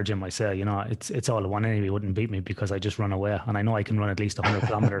belts at our gym, I say, it's all one enemy wouldn't beat me because I just run away, and I know I can run at least 100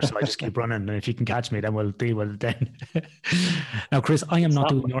 kilometers, so I just keep running, and if you can catch me, then we'll deal with it then. Now, Chris, I am not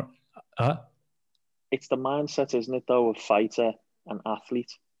doing your. It's the mindset, isn't it, though, of fighter and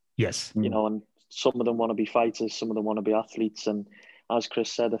athlete. Yes. And some of them want to be fighters, some of them want to be athletes, and as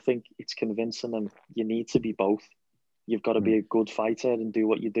Chris said, I think it's convincing them you need to be both. You've got to be a good fighter and do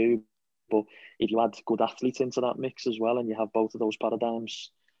what you do. But if you add good athletes into that mix as well, and you have both of those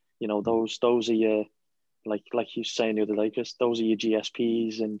paradigms, those are your, like you were saying the other day, Chris, those are your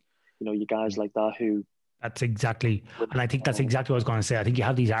GSPs and, your guys like that who. That's exactly, and I think that's exactly what I was going to say. I think you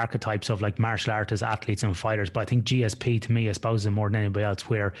have these archetypes of like martial artists, athletes and fighters, but I think GSP to me espouses him more than anybody else,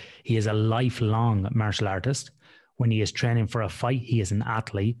 where he is a lifelong martial artist. When he is training for a fight, he is an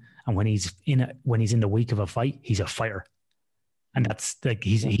athlete. And when he's in the week of a fight, he's a fighter. And that's like,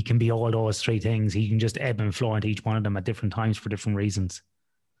 he can be all those three things. He can just ebb and flow into each one of them at different times for different reasons.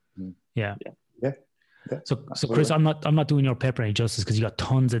 Yeah. So Chris, I'm not doing your paper any justice because you got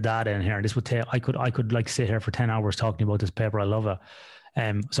tons of data in here. This would take, I could like sit here for 10 hours talking about this paper. I love it.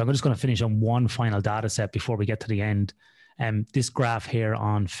 So I'm just going to finish on one final data set before we get to the end. This graph here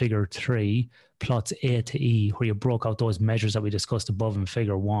on figure 3 plots A to E, where you broke out those measures that we discussed above in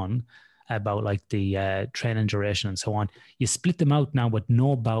figure 1 about like the training duration and so on. You split them out now with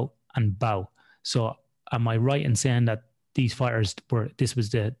no bout and bout. So am I right in saying that these fighters this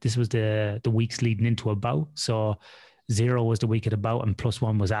was the weeks leading into a bout? So 0 was the week of the bout and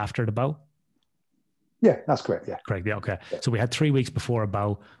 +1 was after the bout? Yeah, that's correct. Yeah. Correct. Yeah. Okay. Yeah. So we had 3 weeks before a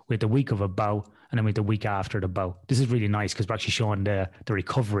bout, we had the week of a bout, and then we had the week after the bout. This is really nice because we're actually showing the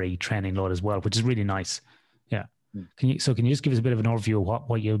recovery training load as well, which is really nice. Yeah. Can you just give us a bit of an overview of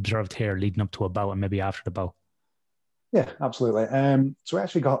what you observed here leading up to a bout and maybe after the bout? Yeah, absolutely. So we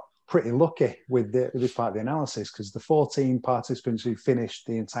actually got pretty lucky with this part of the analysis because the 14 participants who finished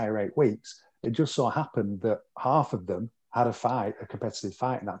the entire 8 weeks, it just so happened that half of them had a competitive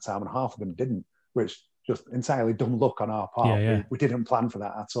fight in that time, and half of them didn't, which just entirely dumb luck on our part. Yeah. We didn't plan for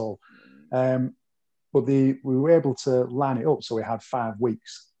that at all. But we were able to line it up so we had 5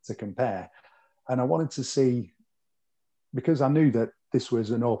 weeks to compare. And I wanted to see, because I knew that this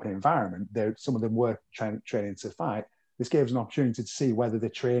was an open environment, some of them were training to fight. This gave us an opportunity to see whether the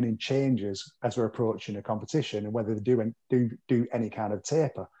training changes as we're approaching a competition and whether they do any kind of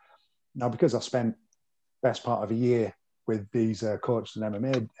taper. Now, because I spent best part of a year with these coaches and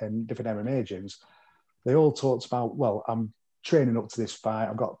MMA and different MMA gyms, they all talked about, well, I'm training up to this fight.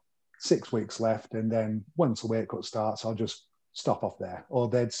 I've got 6 weeks left. And then once the weight cut starts, I'll just stop off there. Or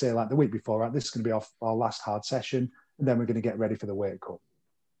they'd say like the week before, right, this is going to be our last hard session. And then we're going to get ready for the weight cut.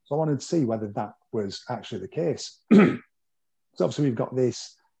 So I wanted to see whether that was actually the case. So obviously we've got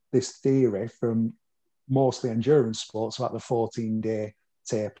this theory from mostly endurance sports about the 14-day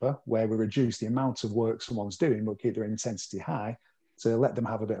taper, where we reduce the amount of work someone's doing, but keep their intensity high to let them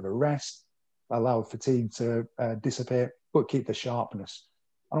have a bit of a rest, allow fatigue to dissipate, but keep the sharpness.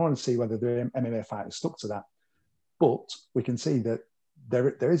 I want to see whether the MMA fighters stuck to that. But we can see that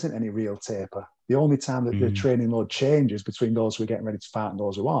there isn't any real taper. The only time that the training load changes between those who are getting ready to fight and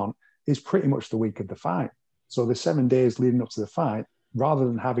those who aren't is pretty much the week of the fight. So the 7 days leading up to the fight, rather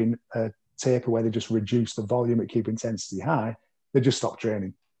than having a taper where they just reduce the volume but keep intensity high, they just stop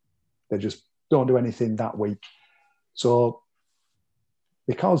training. They just don't do anything that week. So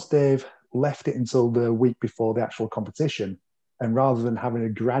because they've left it until the week before the actual competition, and rather than having a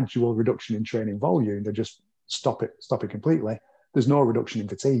gradual reduction in training volume, they just stop it completely. There's no reduction in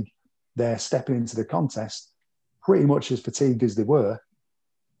fatigue. They're stepping into the contest pretty much as fatigued as they were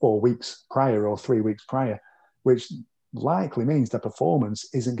 4 weeks prior or 3 weeks prior, which likely means their performance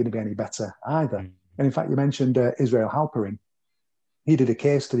isn't going to be any better either. And in fact, you mentioned Israel Halperin. He did a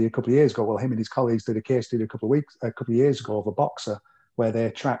case study a couple of years ago. Well, him and his colleagues did a case study a couple of years ago of a boxer where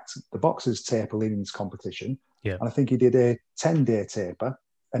they tracked the boxer's taper leading into competition. Yeah. And I think he did a 10-day taper,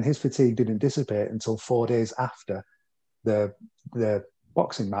 and his fatigue didn't dissipate until 4 days after the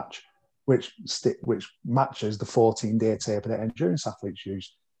boxing match, which matches the 14-day taper that endurance athletes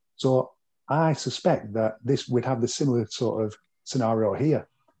use. So I suspect that we'd have the similar sort of scenario here.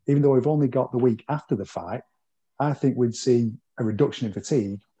 Even though we've only got the week after the fight, I think we'd see a reduction in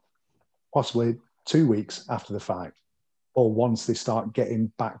fatigue possibly 2 weeks after the fight, or once they start getting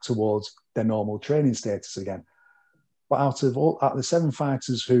back towards their normal training status again. But out of the 7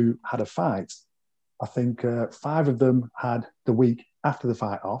 fighters who had a fight, I think 5 of them had the week after the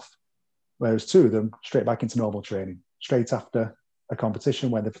fight off, whereas 2 of them straight back into normal training, straight after a competition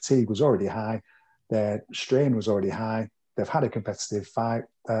where the fatigue was already high, their strain was already high, they've had a competitive fight.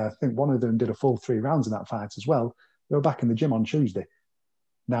 I think one of them did a full 3 rounds in that fight as well. They were back in the gym on Tuesday.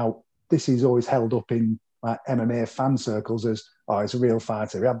 Now, this is always held up in MMA fan circles as, oh, he's a real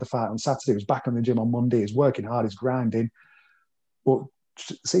fighter. He had the fight on Saturday, he was back in the gym on Monday, he's working hard, he's grinding. But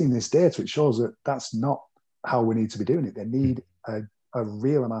seeing this data, it shows that that's not how we need to be doing it. They need a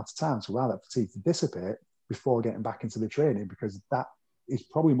real amount of time to allow that fatigue to dissipate before getting back into the training, because that is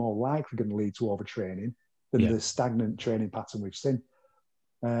probably more likely going to lead to overtraining than the stagnant training pattern we've seen.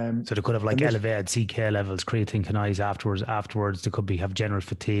 So they could have elevated CK levels, creatine kinase afterwards. They could have general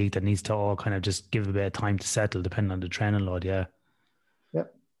fatigue that needs to all kind of just give a bit of time to settle depending on the training load. Yeah.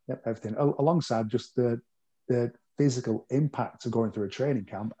 Yep, everything. Alongside just the physical impact of going through a training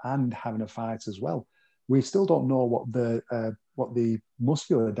camp and having a fight as well. We still don't know what the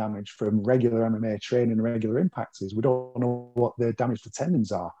muscular damage from regular MMA training and regular impact is. We don't know what the damage to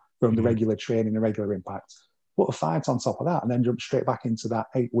tendons are from the regular training and regular impact. Put a fight on top of that and then jump straight back into that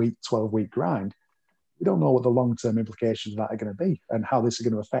 8-week, 12-week grind. We don't know what the long-term implications of that are going to be and how this is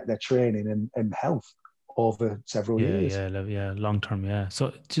going to affect their training and health over several years. Yeah, long-term, yeah.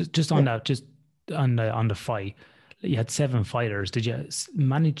 So just on that, just on the fight, you had 7 fighters. Did you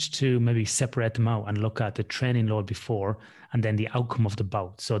manage to maybe separate them out and look at the training load before and then the outcome of the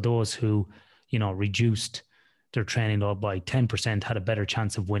bout? So those who, reduced their training load by 10% had a better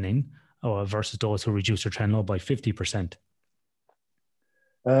chance of winning, or versus those who reduced their training load by 50%?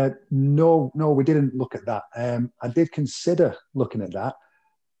 No, we didn't look at that. I did consider looking at that,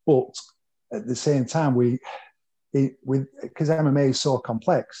 but at the same time, because MMA is so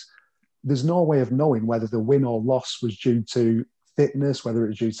complex, there's no way of knowing whether the win or loss was due to fitness, whether it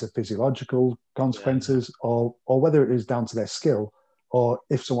was due to physiological consequences, or whether it was down to their skill, or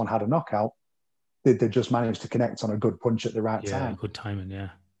if someone had a knockout, did they just manage to connect on a good punch at the right time? Yeah, good timing, yeah.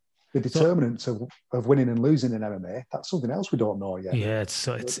 The determinants of winning and losing in MMA, that's something else we don't know yet. Yeah,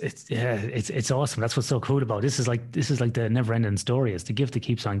 it's awesome. That's what's so cool about it. This is like the never-ending story. It's the gift that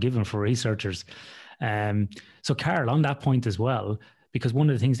keeps on giving for researchers. So Carl, on that point as well, because one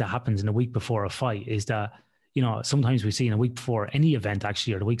of the things that happens in a week before a fight is that, sometimes we see in a week before any event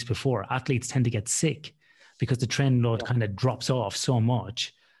actually, or the weeks before, athletes tend to get sick because the training load kind of drops off so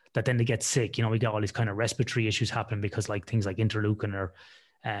much that then they get sick. We get all these kind of respiratory issues happening because things like interleukin or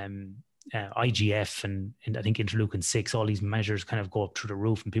IGF and I think interleukin 6, all these measures kind of go up through the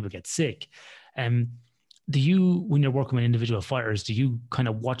roof and people get sick. Do you, when you're working with individual fighters, do you kind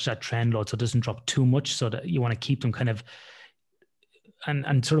of watch that trend load so it doesn't drop too much, so that you want to keep them kind of,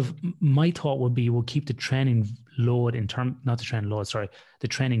 and sort of my thought would be we'll keep the training load the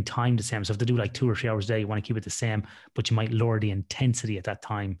training time the same. So if they do 2 or 3 hours a day, you want to keep it the same, but you might lower the intensity at that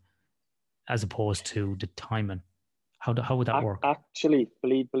time as opposed to the timing. How would that work? Actually,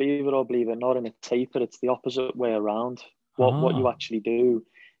 believe it or believe it not, in a taper, it's the opposite way around. What you actually do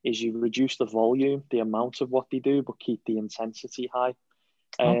is you reduce the volume, the amount of what they do, but keep the intensity high.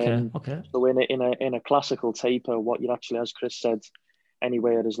 Okay. So in a classical taper, what you actually, as Chris said,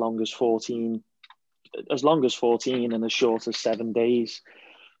 anywhere as long as 14 and as short as 7 days,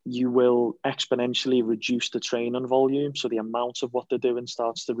 you will exponentially reduce the training volume. So the amount of what they're doing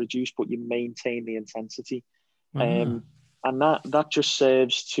starts to reduce, but you maintain the intensity. And that just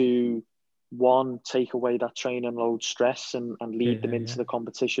serves to, one, take away that training load stress and lead them into the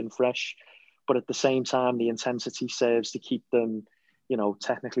competition fresh. But at the same time, the intensity serves to keep them,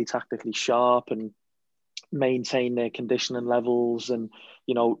 technically, tactically sharp and maintain their conditioning levels and,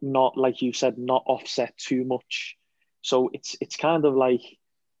 not, like you said, not offset too much. So it's kind of like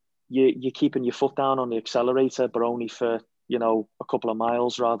you're keeping your foot down on the accelerator, but only for, a couple of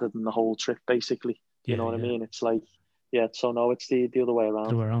miles rather than the whole trip, basically. You know what I mean? It's like, so no, it's the other way around. The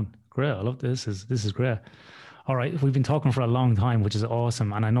other way around. Great. I love this. This is great. All right. We've been talking for a long time, which is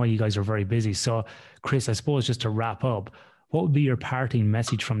awesome. And I know you guys are very busy. So Chris, I suppose just to wrap up, what would be your parting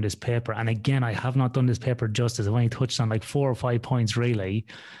message from this paper? And again, I have not done this paper justice. I've only touched on 4 or 5 points really.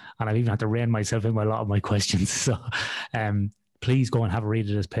 And I've even had to rein myself in a lot of my questions. So please go and have a read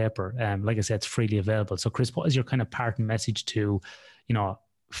of this paper. Like I said, it's freely available. So Chris, what is your kind of parting message to,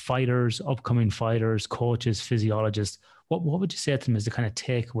 fighters, upcoming fighters, coaches, physiologists? What would you say to them is the kind of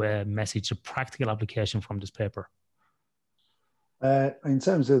takeaway message, the practical application from this paper? In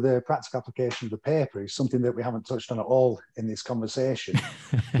terms of the practical application of the paper, is something that we haven't touched on at all in this conversation.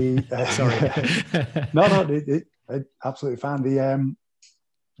 Sorry. No, absolutely fine.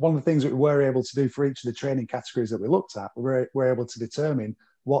 One of the things that we were able to do for each of the training categories that we looked at, we're able to determine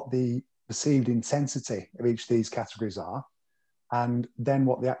what the perceived intensity of each of these categories are, and then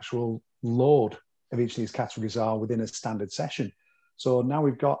what the actual load of each of these categories are within a standard session. So now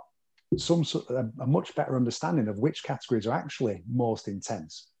we've got a much better understanding of which categories are actually most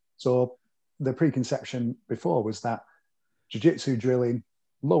intense. So the preconception before was that jiu-jitsu drilling,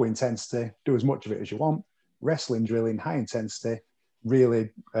 low intensity, do as much of it as you want. Wrestling drilling, high intensity, really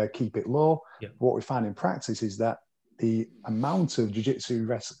keep it low. Yeah. What we find in practice is that the amount of jiu-jitsu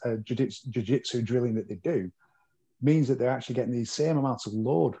drilling that they do means that they're actually getting the same amounts of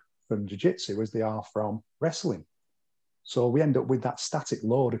load from jiu-jitsu as they are from wrestling. So we end up with that static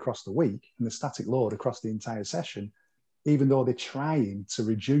load across the week and the static load across the entire session, even though they're trying to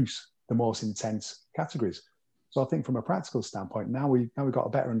reduce the most intense categories. So I think from a practical standpoint, now we've got a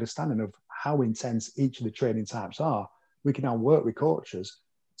better understanding of how intense each of the training types are. We can now work with coaches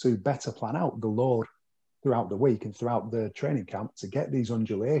to better plan out the load throughout the week and throughout the training camp to get these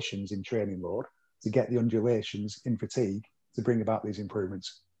undulations in training load, to get the undulations in fatigue, to bring about these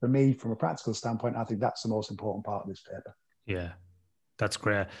improvements. For me, from a practical standpoint, I think that's the most important part of this paper. Yeah, that's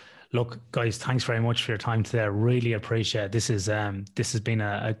great. Look, guys, thanks very much for your time today. I really appreciate it. This has been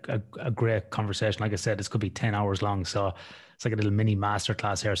a great conversation. Like I said, this could be 10 hours long. So it's like a little mini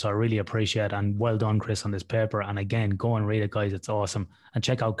masterclass here. So I really appreciate it. And well done, Chris, on this paper. And again, go and read it, guys. It's awesome. And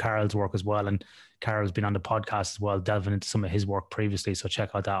check out Carol's work as well. And Carol's been on the podcast as well, delving into some of his work previously. So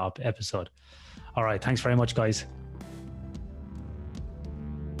check out that episode. All right. Thanks very much, guys.